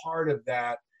be a part of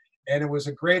that. And it was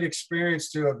a great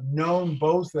experience to have known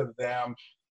both of them.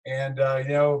 And,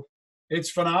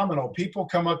 it's phenomenal. People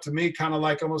come up to me kind of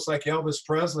almost like Elvis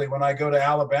Presley when I go to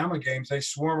Alabama games. They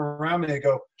swarm around me and they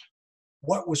go,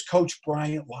 "What was Coach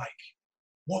Bryant like?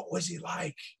 What was he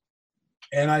like?"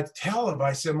 And I tell them,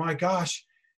 I said, "My gosh,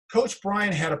 Coach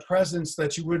Bryant had a presence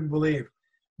that you wouldn't believe."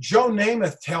 Joe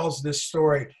Namath tells this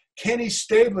story. Kenny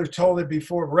Stabler told it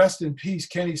before. Rest in peace,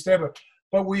 Kenny Stabler.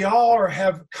 But we all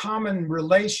have common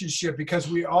relationship because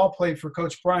we all played for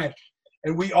Coach Bryant.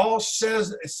 And we all say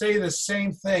the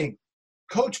same thing.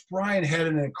 Coach Bryant had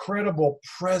an incredible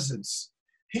presence.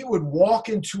 He would walk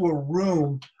into a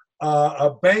room,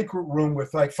 a banquet room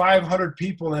with like 500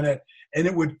 people in it, and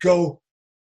it would go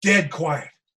dead quiet.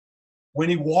 When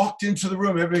he walked into the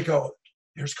room, everybody go,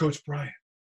 "There's Coach Bryant.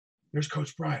 There's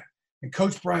Coach Bryant." And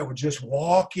Coach Bryant would just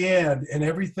walk in, and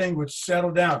everything would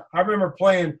settle down. I remember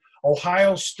playing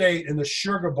Ohio State in the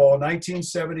Sugar Bowl in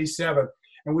 1977,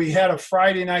 and we had a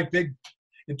Friday night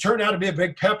it turned out to be a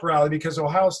big pep rally because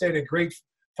Ohio State had great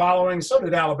following. So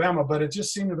did Alabama, but it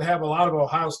just seemed to have a lot of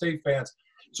Ohio State fans.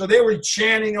 So they were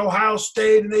chanting Ohio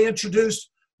State, and they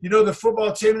introduced, the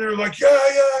football team, and they're like,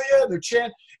 yeah, they're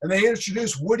chanting. And they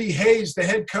introduced Woody Hayes, the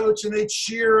head coach, and they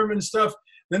cheer him and stuff.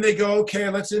 Then they go, "Okay,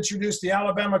 let's introduce the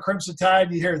Alabama Crimson Tide."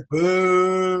 And you hear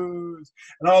boos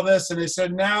and all this. And they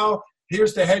said, "Now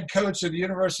here's the head coach of the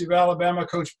University of Alabama,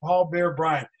 Coach Paul Bear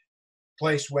Bryant."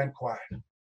 Place went quiet.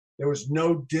 There was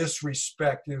no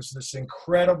disrespect. There was this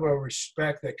incredible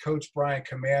respect that Coach Bryant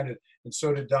commanded, and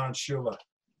so did Don Shula.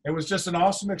 It was just an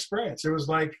awesome experience. It was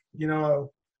like,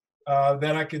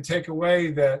 that I could take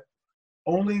away that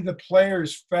only the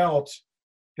players felt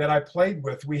that I played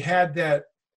with. We had that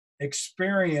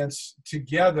experience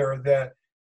together that,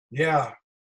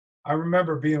 I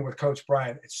remember being with Coach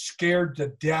Bryant. It scared the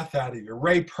death out of you.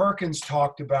 Ray Perkins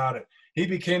talked about it. He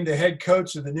became the head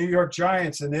coach of the New York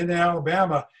Giants and in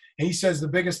Alabama. And he says the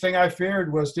biggest thing I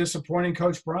feared was disappointing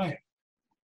Coach Bryant.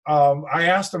 I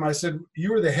asked him, I said,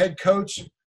 "You were the head coach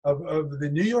of the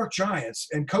New York Giants,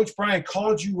 and Coach Bryant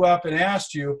called you up and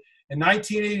asked you in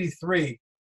 1983,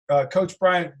 Coach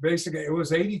Bryant, basically, it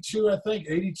was 82, I think,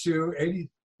 80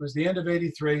 was the end of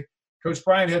 83. Coach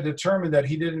Bryant had determined that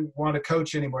he didn't want to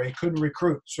coach anymore. He couldn't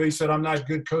recruit. So he said, "I'm not a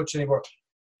good coach anymore."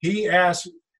 He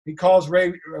calls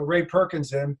Ray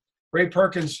Perkins in. Ray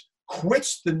Perkins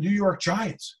quits the New York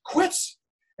Giants,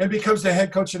 and becomes the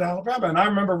head coach at Alabama. And I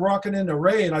remember walking into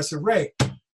Ray, and I said, "Ray,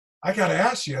 I got to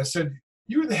ask you." I said,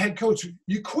 "You were the head coach.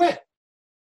 You quit."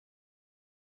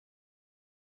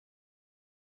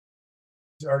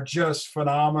 Are just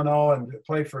phenomenal, and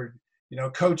play for,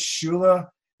 Coach Shula.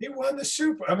 He won the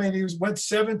Super. I mean, went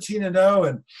 17-0,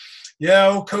 and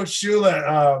Coach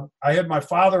Shula. I had my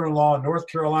father-in-law in North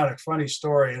Carolina. Funny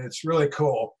story, and it's really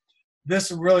cool.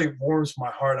 This really warms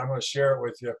my heart. I'm going to share it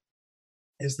with you.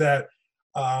 Is that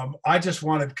I just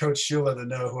wanted Coach Shula to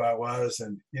know who I was,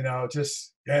 and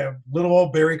little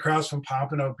old Barry Krause from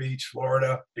Pompano Beach,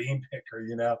 Florida, bean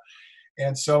picker,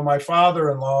 And so my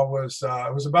father-in-law was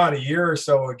it was about a year or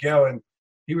so ago, and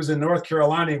he was in North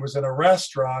Carolina. He was in a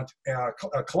restaurant,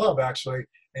 a club actually,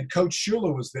 and Coach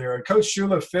Shula was there. And Coach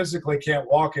Shula physically can't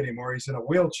walk anymore. He's in a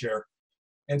wheelchair.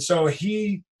 And so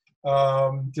he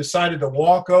decided to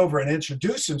walk over and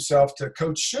introduce himself to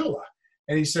Coach Shula.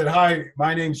 And he said, "Hi,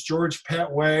 my name's George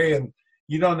Petway, and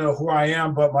you don't know who I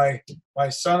am, but my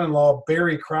son-in-law,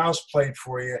 Barry Krause, played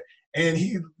for you." And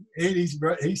he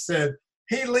said,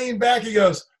 he leaned back, he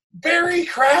goes, "Barry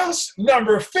Krause,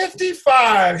 number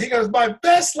 55. He goes, "My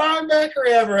best linebacker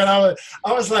ever." And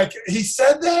I was like, he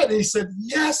said that? And he said,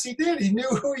 "Yes, he did. He knew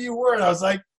who you were." And I was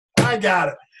like, I got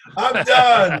it. I'm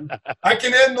done. I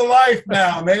can end the life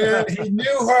now, man. He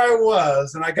knew who I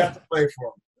was, and I got to play for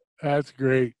him. That's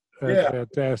great. That's a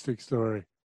fantastic story.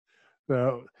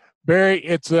 So, Barry,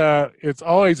 it's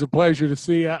always a pleasure to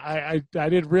see you. I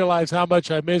didn't realize how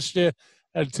much I missed you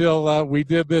until we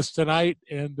did this tonight,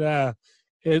 and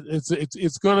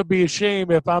it's going to be a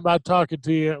shame if I'm not talking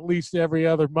to you at least every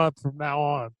other month from now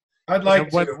on. I'd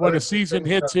like to. When the season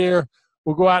hits here,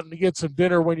 we'll go out and get some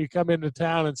dinner when you come into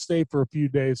town and stay for a few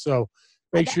days. So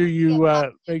make sure you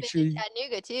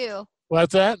Chattanooga too.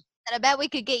 What's that? And I bet we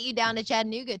could get you down to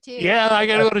Chattanooga too. Yeah, I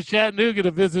got to go to Chattanooga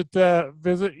to visit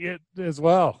it as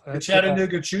well. The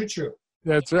Chattanooga Choo Choo.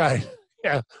 That's right.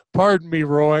 Yeah. Pardon me,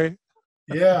 Roy.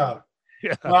 Yeah.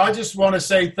 Yeah. Well, I just want to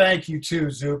say thank you too,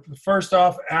 Zoop. First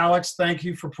off, Alex, thank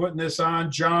you for putting this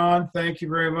on. John, thank you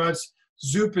very much.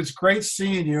 Zoop, it's great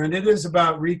seeing you, and it is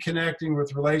about reconnecting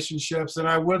with relationships, and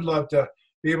I would love to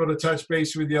be able to touch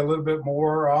base with you a little bit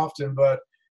more often, but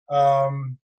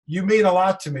you mean a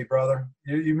lot to me, brother.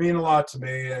 You mean a lot to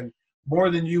me, and more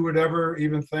than you would ever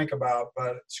even think about,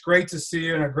 but it's great to see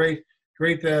you, and great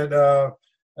that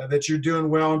you're doing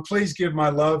well, and please give my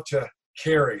love to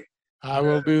Carrie. I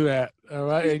will do that. All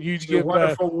right. And you She's give a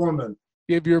wonderful woman.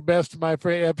 Give your best to my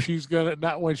friend. If she's gonna,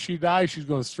 not when she dies, she's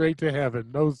going straight to heaven.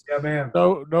 No, yeah, man.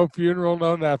 No funeral,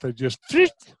 no nothing. Just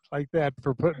like that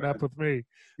for putting up with me.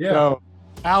 Yeah. So,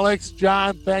 Alex,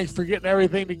 John, thanks for getting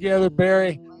everything together.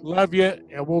 Barry, love you,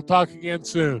 and we'll talk again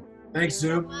soon. Thanks,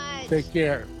 Zoop. Take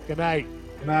care. Good night.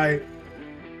 Good night.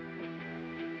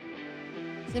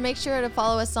 So make sure to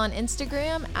follow us on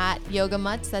Instagram at Yoga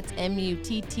Mutts. That's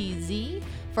MUTTZ.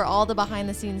 For all the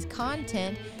behind-the-scenes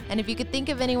content. And if you could think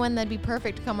of anyone that'd be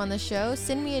perfect to come on the show,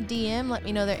 send me a DM, let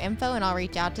me know their info, and I'll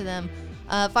reach out to them.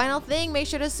 Final thing, make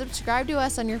sure to subscribe to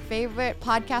us on your favorite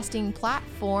podcasting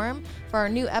platform for our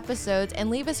new episodes, and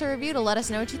leave us a review to let us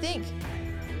know what you think.